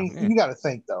 I Wow. mean, Yeah. you got to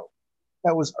think though,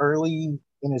 that was early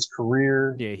in his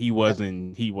career. Yeah, he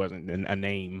wasn't a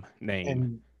name.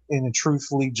 And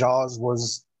truthfully, Jaws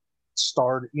was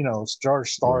started. Jaws Right.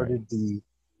 started the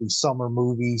summer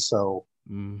movie, so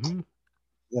Mm-hmm.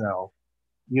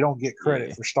 you don't get credit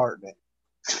Yeah. for starting it.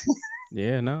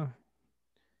 Yeah, no.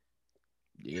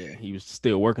 Yeah, he was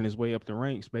still working his way up the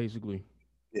ranks, basically.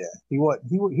 Yeah, he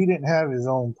didn't have his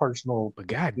own personal. But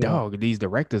God dog, these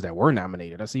directors that were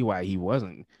nominated, I see why he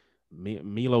wasn't.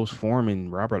 Milos Forman,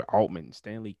 Robert Altman,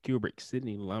 Stanley Kubrick,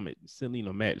 Sidney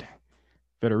Lumet,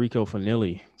 Federico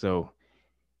Fellini. So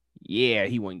yeah,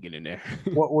 he wasn't getting there.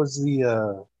 What was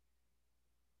the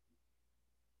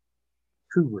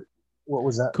Kubrick? What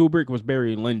was that? Kubrick was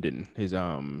Barry Lyndon, his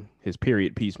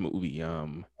period piece movie,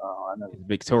 Oh, I never his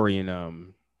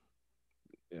Victorian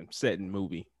setting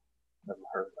movie.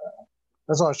 heard of that.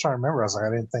 That's what I was trying to remember. I was like, I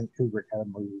didn't think Kubrick had a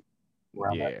movie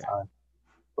around that time,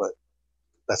 but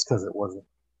that's because it wasn't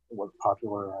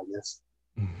popular, I guess.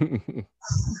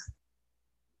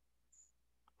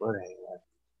 But anyway,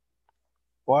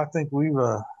 well, I think we've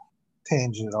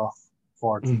tangented off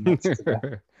far too much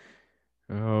today.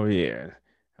 Oh yeah,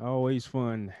 always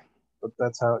fun. But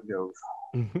that's how it goes.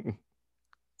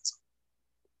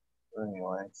 But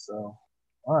anyway, so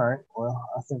all right. Well,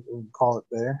 I think we'll call it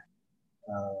there.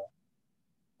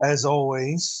 As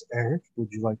always, Eric,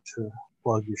 would you like to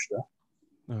plug your stuff?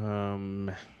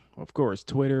 of course,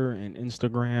 Twitter and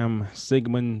Instagram,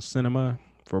 Sigmund Cinema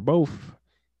for both.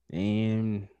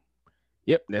 And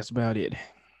yep, that's about it.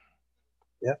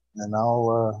 Yep. And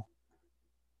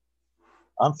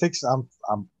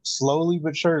I'm slowly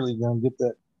but surely gonna get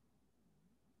that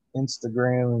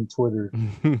Instagram and Twitter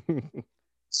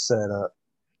set up.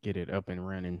 Get it up and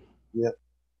running. Yep.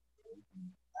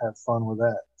 Have fun with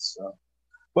that. So,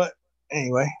 but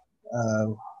anyway,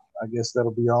 I guess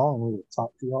that'll be all, and we'll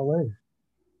talk to y'all later.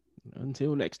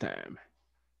 Until next time.